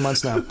Grindr for 2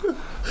 months now.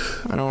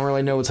 I don't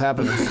really know what's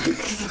happening.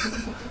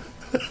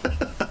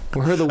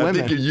 Where are the women?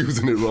 I think you're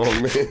using it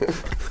wrong, man.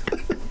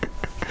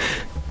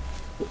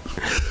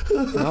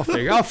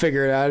 I'll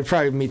figure it out. I'll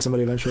probably meet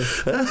somebody eventually.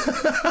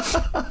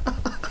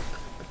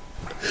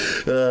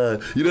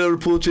 You never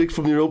pull chicks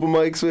from your open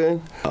mics,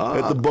 man?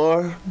 At the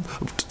bar?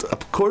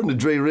 According to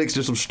Dre Ricks,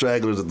 there's some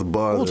stragglers at the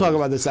bar. We'll talk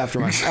about this after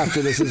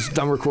this is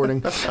done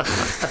recording.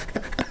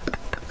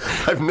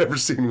 I've never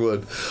seen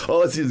one.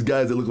 All I see is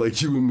guys that look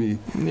like you and me.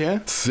 Yeah?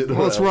 Sitting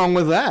What's around. wrong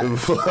with that?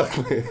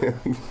 Fuck,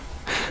 man.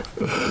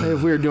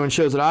 If we were doing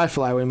shows at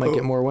iFly, we might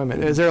get more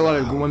women. Is there a lot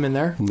of women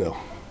there? No.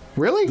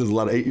 Really? There's a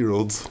lot of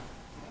 8-year-olds.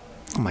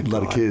 Oh my A God.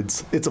 lot of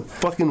kids. It's a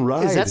fucking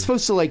ride. Is that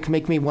supposed to like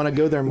make me want to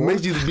go there It more?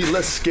 makes you be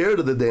less scared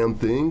of the damn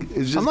thing.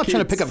 It's just I'm not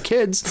trying to pick up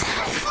kids.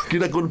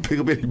 You're not going to pick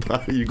up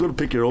anybody. You're going to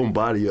pick your own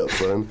body up,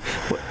 son.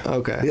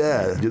 Okay.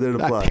 Yeah, you're there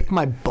to I fly. pick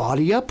my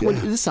body up? What,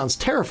 Yeah. this sounds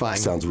terrifying.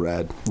 Sounds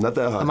rad. Not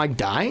that high. Am I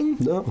dying?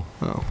 No.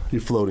 Oh.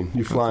 You're floating.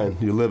 You're flying.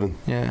 You're living.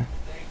 Yeah.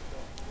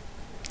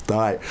 All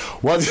right.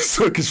 Watch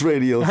Circus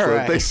Radio, son.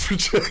 right. Thanks for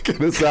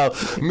checking us out.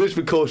 Mitch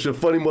McCosha,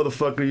 funny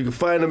motherfucker. You can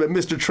find him at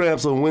Mr.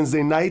 Tramps on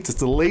Wednesday nights.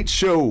 It's a late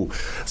show.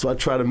 So I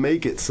try to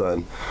make it,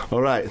 son.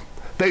 All right.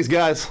 Thanks,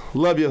 guys.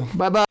 Love you.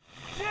 Bye-bye.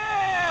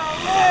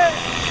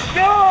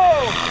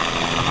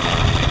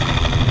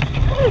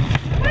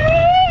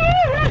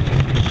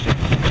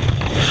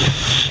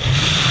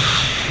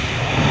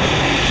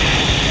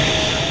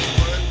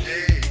 One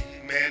day,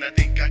 man, I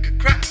think I could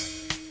cry.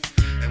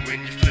 And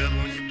when you fell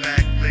on your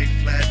back, lay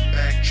flat,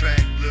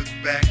 backtrack, look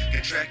back,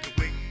 and track the